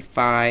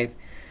 25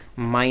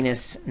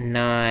 minus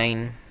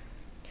 9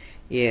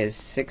 is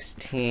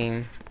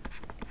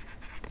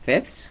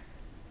 16/5.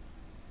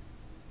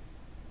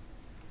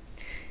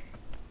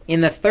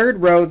 In the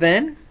third row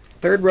then,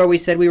 we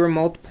said we were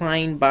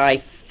multiplying by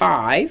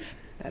 5.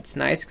 That's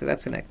nice because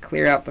that's going to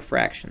clear out the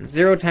fraction.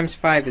 0 times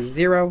 5 is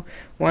 0.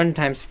 1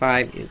 times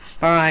 5 is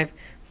 5.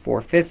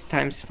 4/5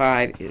 times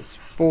 5 is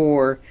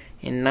 4.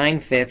 And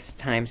 9/5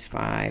 times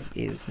 5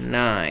 is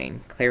 9,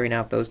 clearing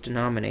out those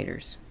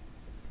denominators.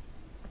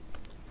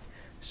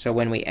 So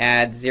when we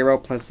add 0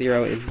 plus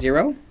 0 is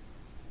 0.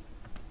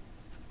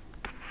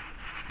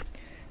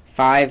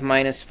 5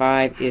 minus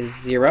 5 is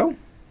 0.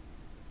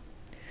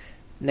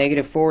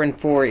 Negative 4 and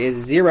 4 is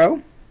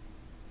 0.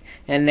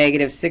 And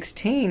negative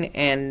 16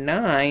 and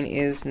 9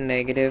 is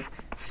negative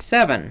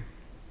 7.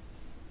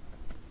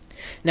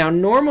 Now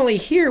normally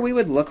here we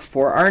would look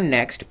for our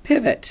next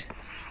pivot.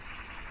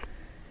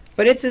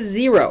 But it's a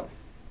 0.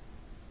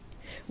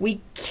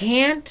 We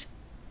can't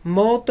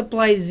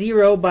multiply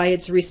 0 by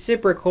its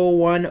reciprocal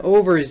 1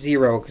 over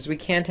 0 because we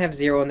can't have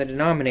 0 in the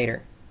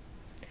denominator.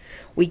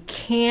 We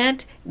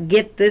can't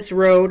get this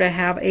row to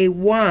have a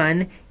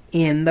 1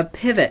 in the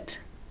pivot.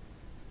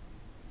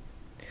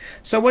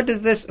 So what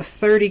does this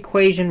third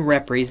equation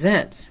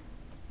represent?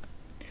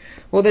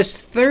 Well, this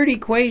third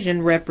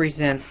equation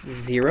represents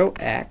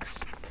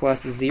 0x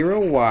plus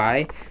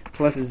 0y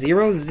plus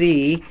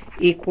 0z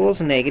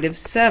equals negative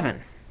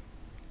 7.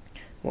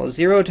 Well,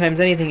 0 times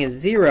anything is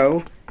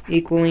 0,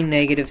 equaling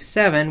negative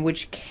 7,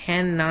 which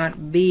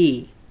cannot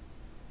be.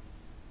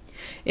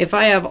 If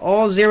I have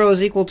all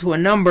zeros equal to a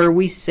number,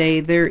 we say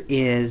there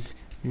is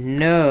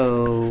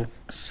no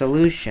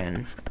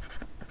solution,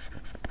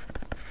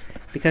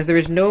 because there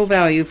is no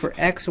value for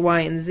x, y,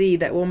 and z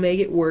that will make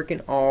it work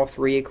in all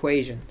three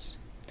equations.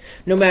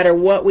 No matter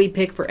what we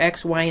pick for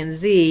x, y, and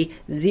z,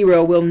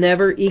 0 will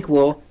never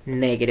equal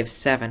negative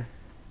 7.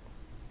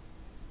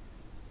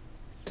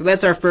 So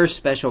that's our first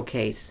special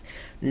case.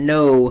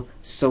 No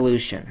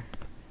solution.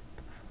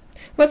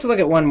 Let's look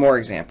at one more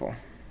example.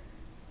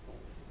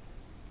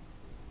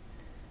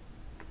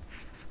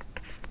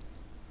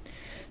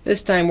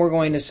 This time we're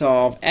going to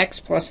solve x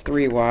plus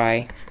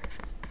 3y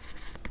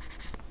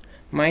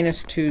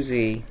minus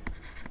 2z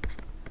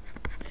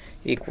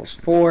equals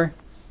 4,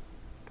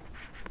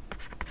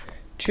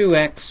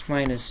 2x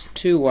minus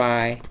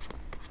 2y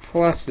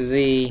plus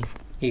z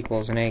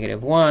equals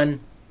negative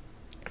 1,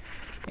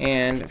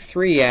 and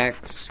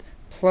 3x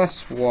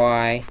plus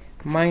y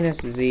minus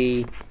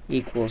z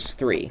equals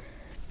 3.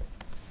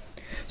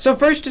 So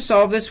first, to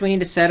solve this, we need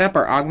to set up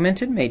our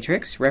augmented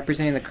matrix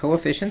representing the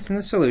coefficients and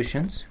the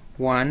solutions.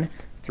 1,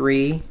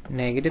 3,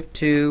 negative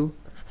 2,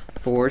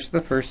 4 is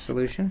the first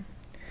solution.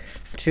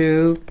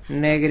 2,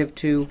 negative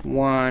 2,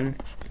 1,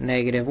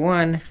 negative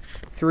 1,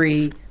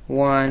 3,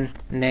 1,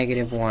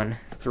 negative 1,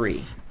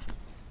 3.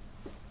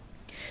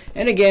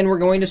 And again, we're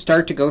going to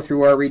start to go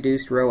through our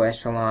reduced row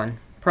echelon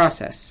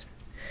process.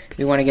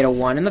 We want to get a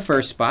 1 in the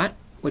first spot,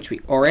 which we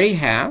already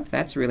have.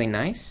 That's really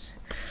nice.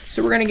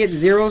 So we're going to get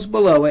zeros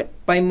below it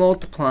by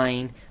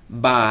multiplying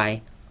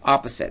by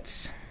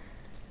opposites.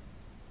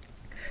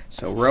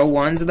 So row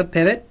 1's the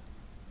pivot.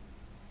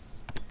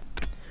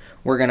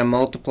 We're going to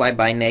multiply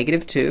by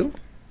negative 2,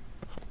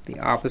 the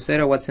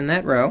opposite of what's in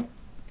that row,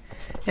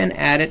 and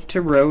add it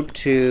to row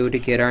 2 to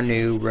get our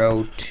new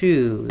row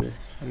 2.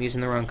 I'm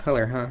using the wrong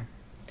color, huh?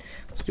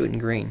 Let's do it in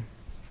green.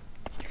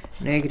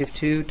 Negative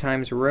 2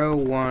 times row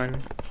 1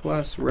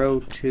 plus row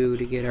 2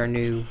 to get our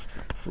new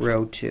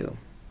row 2.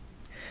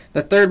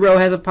 The third row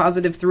has a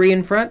positive 3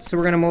 in front, so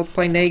we're going to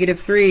multiply negative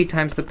 3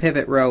 times the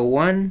pivot row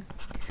 1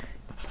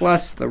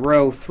 plus the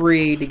row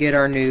 3 to get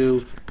our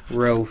new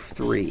row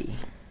 3.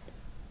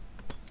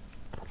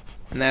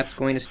 And that's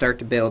going to start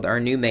to build our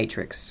new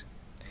matrix.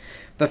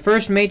 The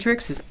first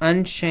matrix is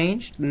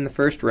unchanged in the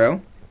first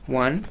row.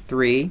 1,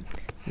 3,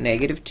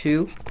 negative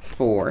 2,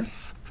 4.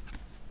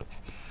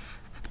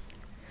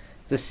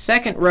 The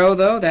second row,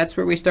 though, that's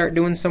where we start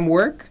doing some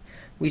work.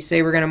 We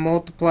say we're going to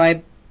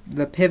multiply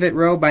the pivot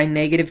row by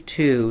negative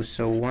 2.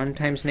 So 1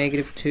 times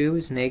negative 2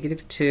 is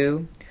negative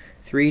 2.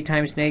 3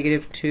 times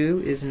negative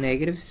 2 is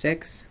negative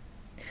 6.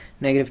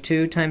 Negative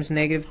 2 times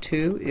negative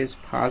 2 is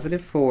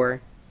positive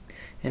 4.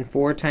 And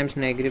 4 times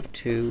negative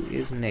 2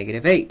 is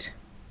negative 8.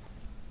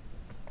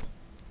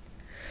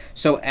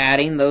 So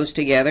adding those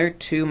together,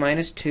 2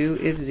 minus 2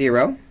 is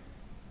 0.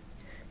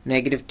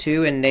 Negative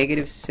 2 and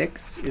negative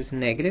 6 is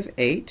negative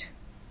 8.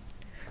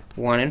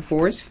 1 and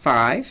 4 is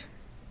 5.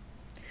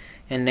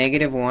 And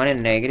negative 1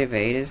 and negative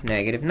 8 is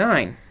negative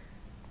 9.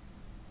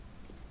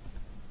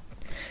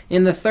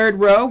 In the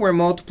third row, we're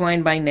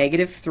multiplying by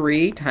negative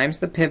 3 times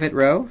the pivot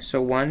row. So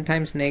 1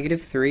 times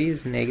negative 3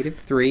 is negative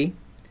 3.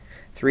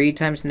 3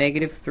 times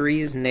negative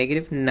 3 is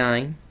negative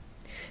 9.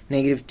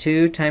 Negative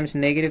 2 times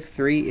negative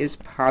 3 is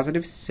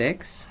positive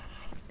 6.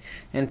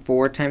 And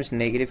 4 times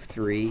negative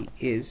 3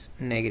 is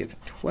negative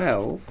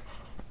 12.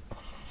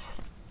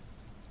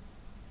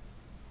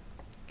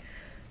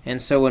 And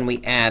so when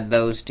we add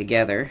those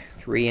together,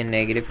 3 and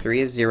negative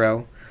 3 is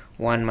 0.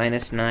 1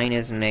 minus 9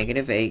 is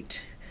negative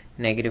 8.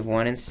 Negative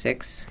 1 and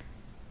 6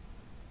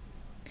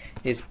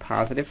 is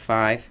positive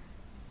 5.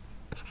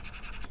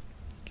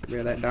 Get rid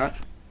of that dot.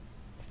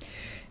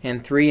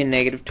 And 3 and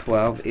negative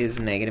 12 is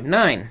negative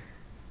 9.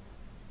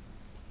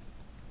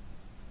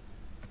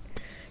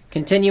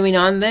 Continuing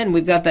on then,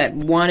 we've got that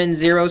 1 and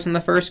zeros in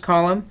the first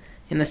column.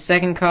 In the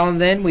second column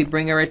then, we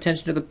bring our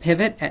attention to the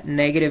pivot at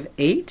negative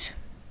 8.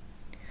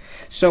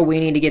 So we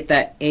need to get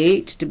that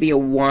 8 to be a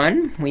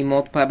 1. We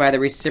multiply by the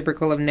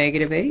reciprocal of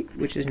negative 8,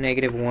 which is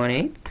negative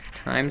 1/8,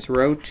 times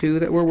row 2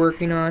 that we're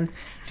working on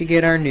to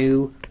get our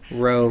new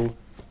row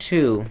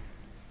 2.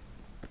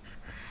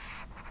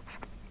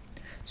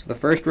 So the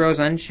first row is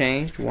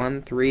unchanged,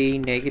 1, 3,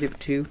 negative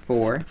 2,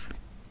 4.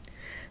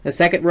 The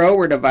second row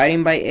we're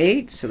dividing by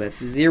 8, so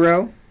that's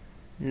 0.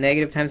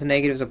 Negative times a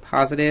negative is a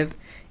positive.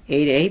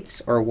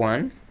 8/8 or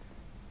 1.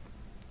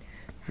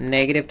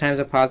 Negative times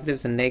a positive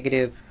is a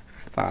negative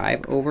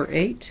 5 over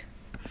 8.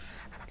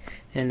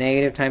 And a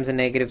negative times a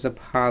negative is a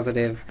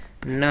positive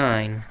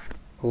 9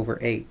 over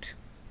 8.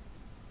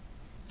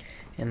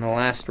 And the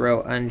last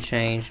row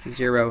unchanged,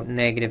 0,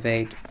 negative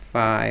 8,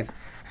 5,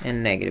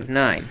 and negative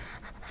 9.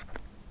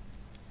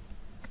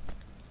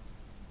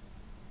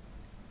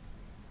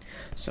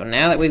 So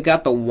now that we've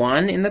got the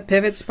 1 in the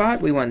pivot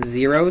spot, we want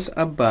zeros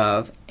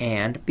above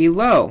and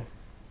below.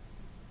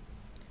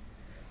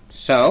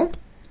 So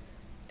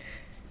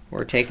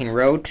we're taking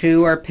row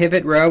 2, our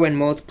pivot row, and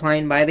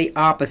multiplying by the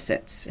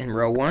opposites. In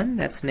row 1,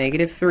 that's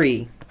negative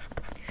 3.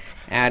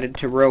 Added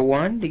to row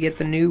 1 to get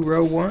the new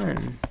row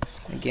 1.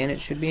 Again, it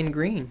should be in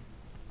green.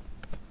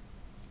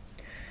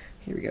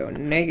 Here we go.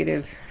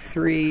 Negative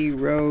 3,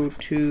 row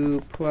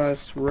 2,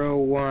 plus row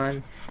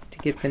 1 to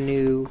get the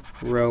new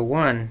row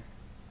 1.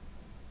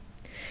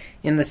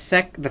 In the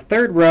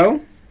third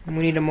row, we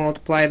need to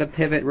multiply the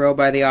pivot row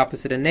by the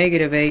opposite of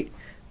negative 8,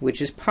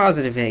 which is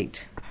positive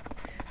 8.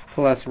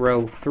 Plus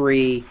row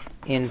 3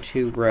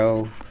 into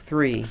row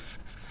 3.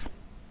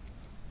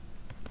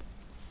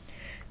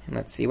 And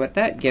let's see what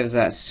that gives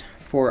us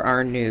for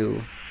our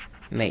new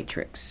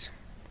matrix.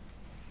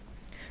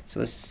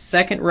 So the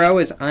second row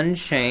is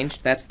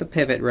unchanged. That's the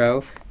pivot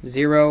row.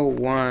 0,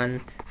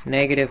 1,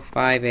 negative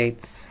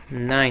 5/8,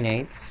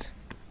 9/8.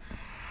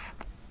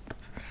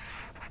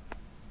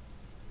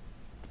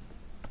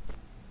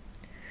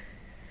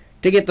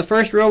 To get the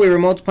first row, we were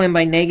multiplying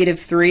by negative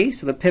 3,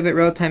 so the pivot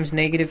row times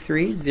negative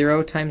 3.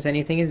 0 times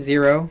anything is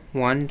 0.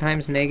 1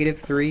 times negative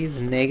 3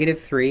 is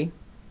negative 3.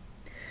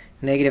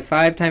 Negative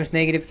 5 times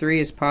negative 3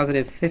 is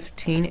positive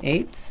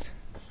 15/8.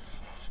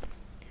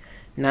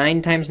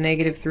 9 times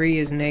negative 3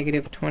 is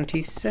negative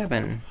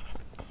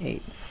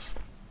 27/8.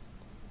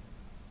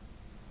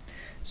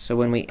 So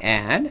when we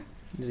add,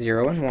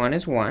 0 and 1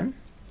 is 1.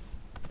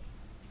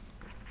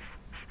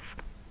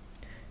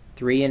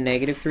 3 and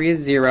negative 3 is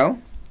 0.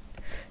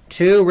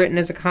 2 written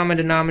as a common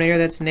denominator,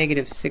 that's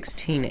negative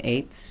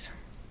 16/8.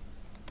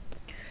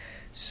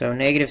 So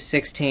negative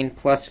 16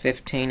 plus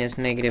 15 is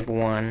negative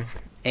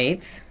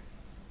 1/8.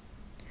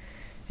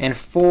 And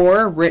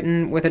 4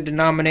 written with a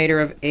denominator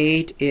of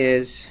 8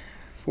 is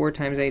 4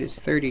 times 8 is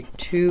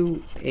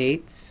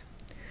 32/8.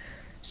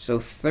 So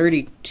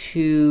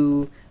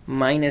 32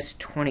 minus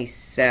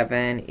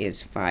 27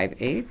 is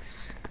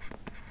 5/8.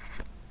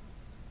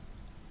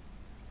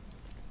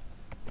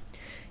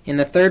 In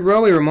the third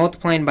row, we were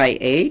multiplying by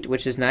 8,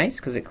 which is nice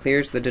because it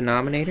clears the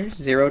denominators.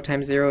 0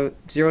 times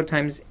 0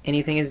 times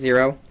anything is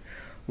 0.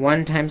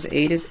 1 times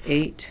 8 is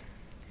 8.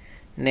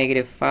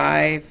 Negative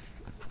 5.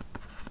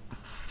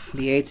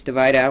 The 8's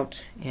divide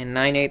out, and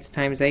 9/8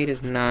 times 8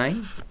 is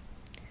 9.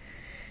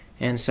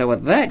 And so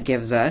what that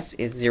gives us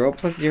is 0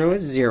 plus 0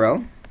 is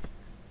 0.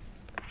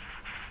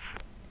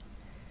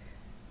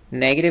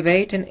 Negative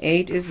 8 and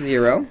 8 is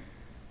 0.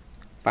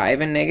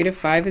 5 and negative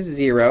 5 is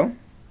 0.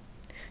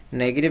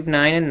 Negative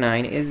 9 and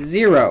 9 is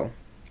 0.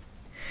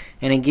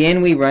 And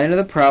again, we run into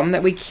the problem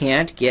that we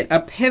can't get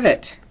a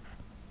pivot,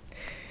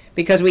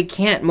 because we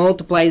can't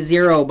multiply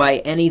 0 by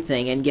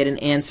anything and get an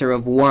answer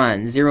of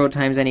 1. 0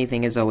 times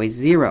anything is always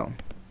 0.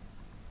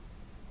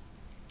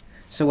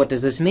 So what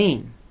does this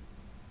mean?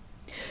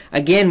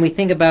 Again, we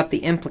think about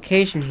the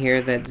implication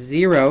here that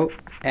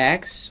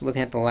 0x,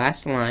 looking at the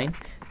last line,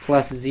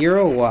 plus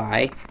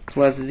 0y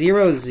plus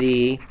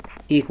 0z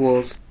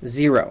equals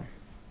 0.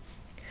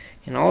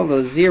 And all of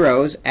those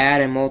zeros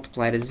add and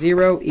multiply to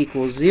 0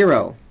 equals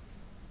 0.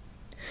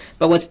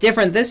 But what's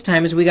different this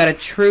time is we got a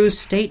true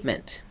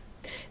statement.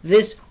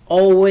 This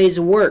always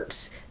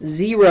works.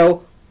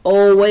 0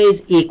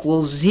 always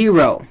equals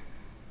 0.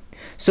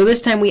 So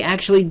this time we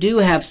actually do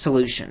have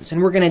solutions,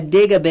 and we're going to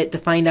dig a bit to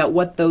find out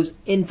what those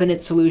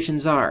infinite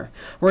solutions are.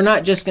 We're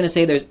not just going to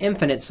say there's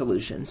infinite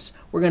solutions.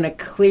 We're going to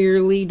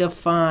clearly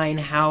define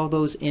how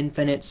those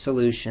infinite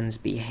solutions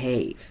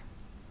behave.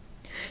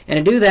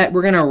 And to do that,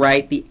 we're going to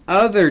write the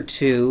other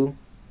two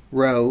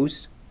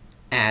rows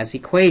as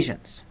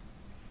equations.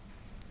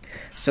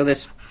 So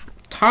this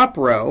top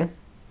row,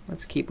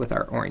 let's keep with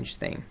our orange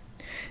thing.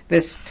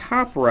 This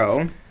top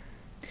row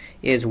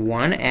is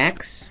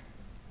 1x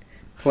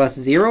plus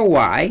 0y,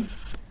 I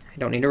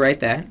don't need to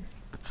write that,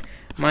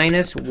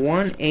 minus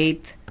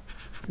 1/8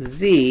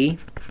 z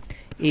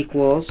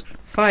equals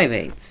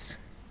 5/8.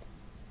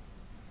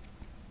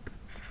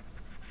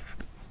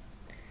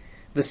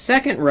 The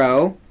second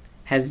row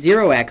has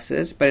 0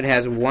 x's, but it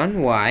has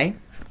 1y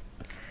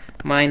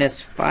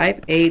minus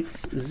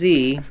 5/8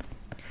 z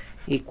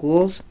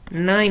equals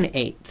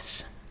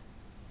 9/8.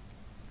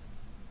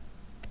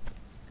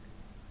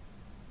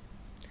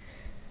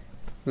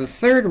 The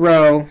third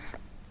row,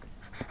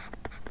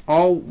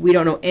 we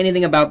don't know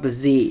anything about the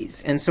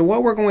z's. And so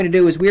what we're going to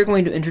do is we're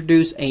going to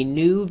introduce a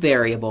new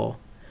variable,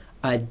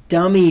 a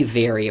dummy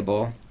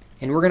variable,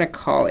 and we're going to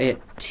call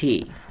it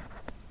t.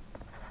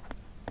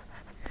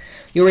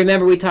 You'll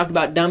remember we talked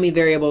about dummy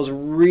variables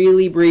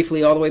really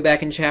briefly all the way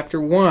back in Chapter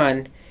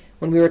 1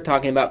 when we were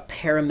talking about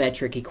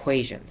parametric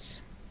equations.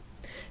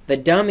 The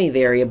dummy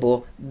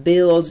variable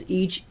builds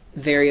each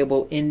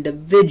variable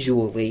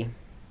individually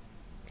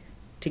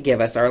to give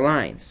us our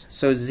lines.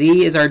 So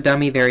z is our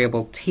dummy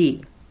variable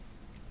t.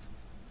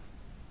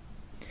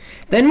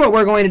 Then what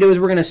we're going to do is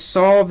we're going to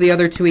solve the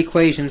other two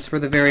equations for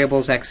the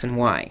variables x and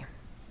y.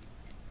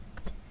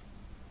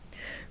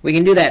 We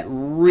can do that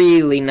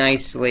really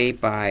nicely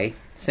by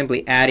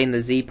simply adding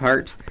the z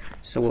part.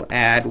 So we'll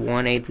add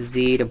 1/8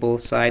 z to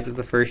both sides of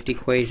the first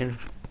equation.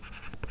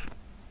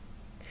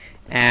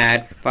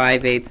 Add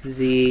 5/8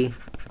 z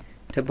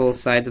to both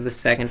sides of the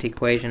second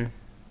equation.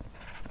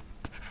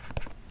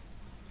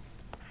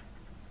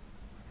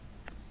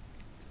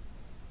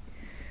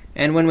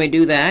 And when we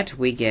do that,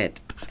 we get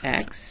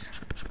x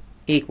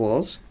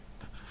equals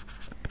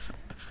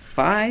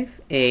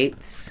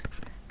 5/8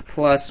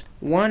 plus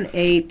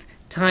 1/8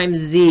 times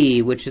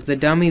z, which is the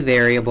dummy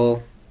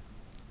variable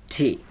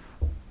t.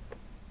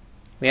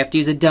 We have to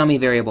use a dummy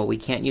variable. We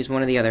can't use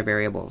one of the other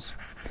variables.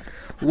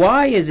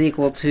 Y is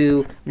equal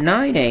to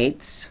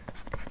 9/8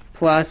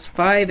 plus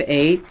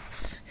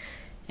 5/8,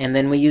 and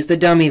then we use the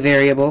dummy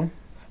variable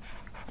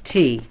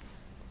t.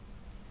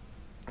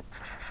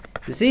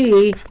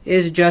 Z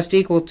is just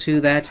equal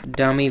to that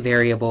dummy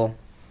variable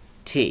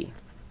t.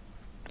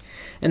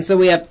 And so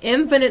we have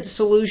infinite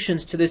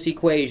solutions to this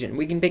equation.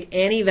 We can pick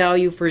any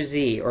value for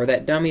z, or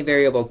that dummy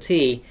variable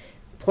t.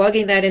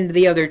 Plugging that into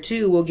the other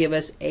two will give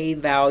us a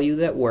value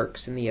that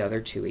works in the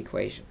other two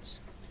equations.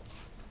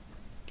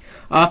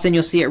 Often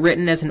you'll see it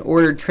written as an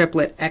ordered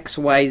triplet x,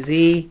 y,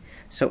 z.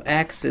 So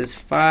x is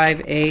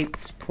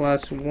 5/8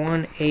 plus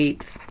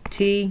 1/8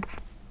 t.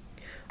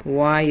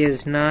 Y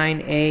is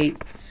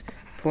 9/8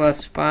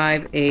 plus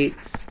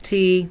 5/8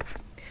 t.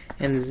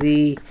 And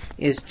z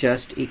is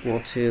just equal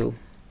to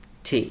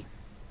t.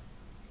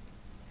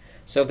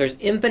 So if there's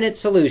infinite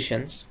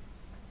solutions,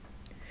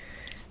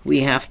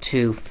 we have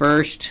to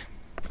first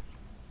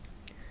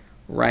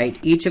write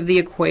each of the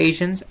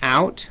equations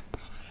out,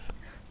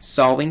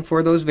 solving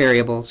for those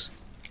variables,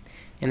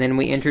 and then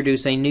we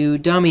introduce a new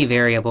dummy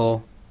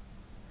variable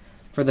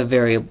for the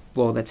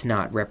variable that's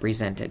not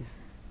represented.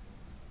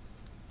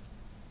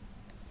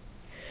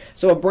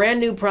 So a brand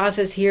new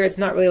process here. It's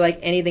not really like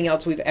anything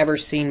else we've ever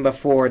seen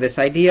before. This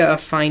idea of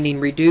finding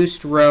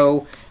reduced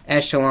row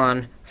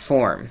echelon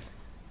form.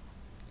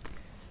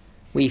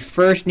 We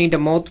first need to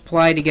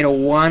multiply to get a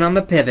 1 on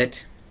the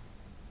pivot.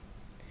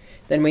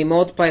 Then we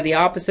multiply the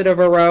opposite of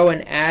a row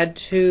and add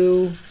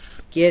to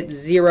get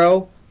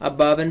 0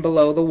 above and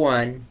below the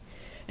 1.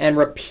 And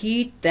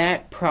repeat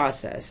that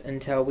process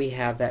until we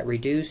have that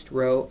reduced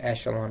row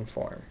echelon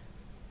form.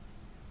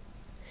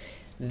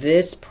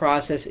 This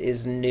process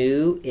is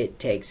new. It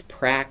takes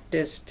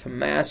practice to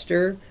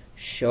master,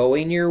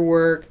 showing your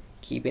work,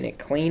 keeping it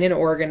clean and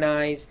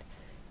organized.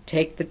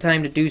 Take the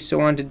time to do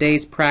so on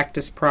today's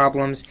practice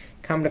problems.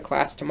 Come to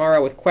class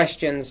tomorrow with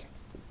questions,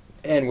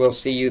 and we'll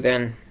see you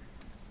then.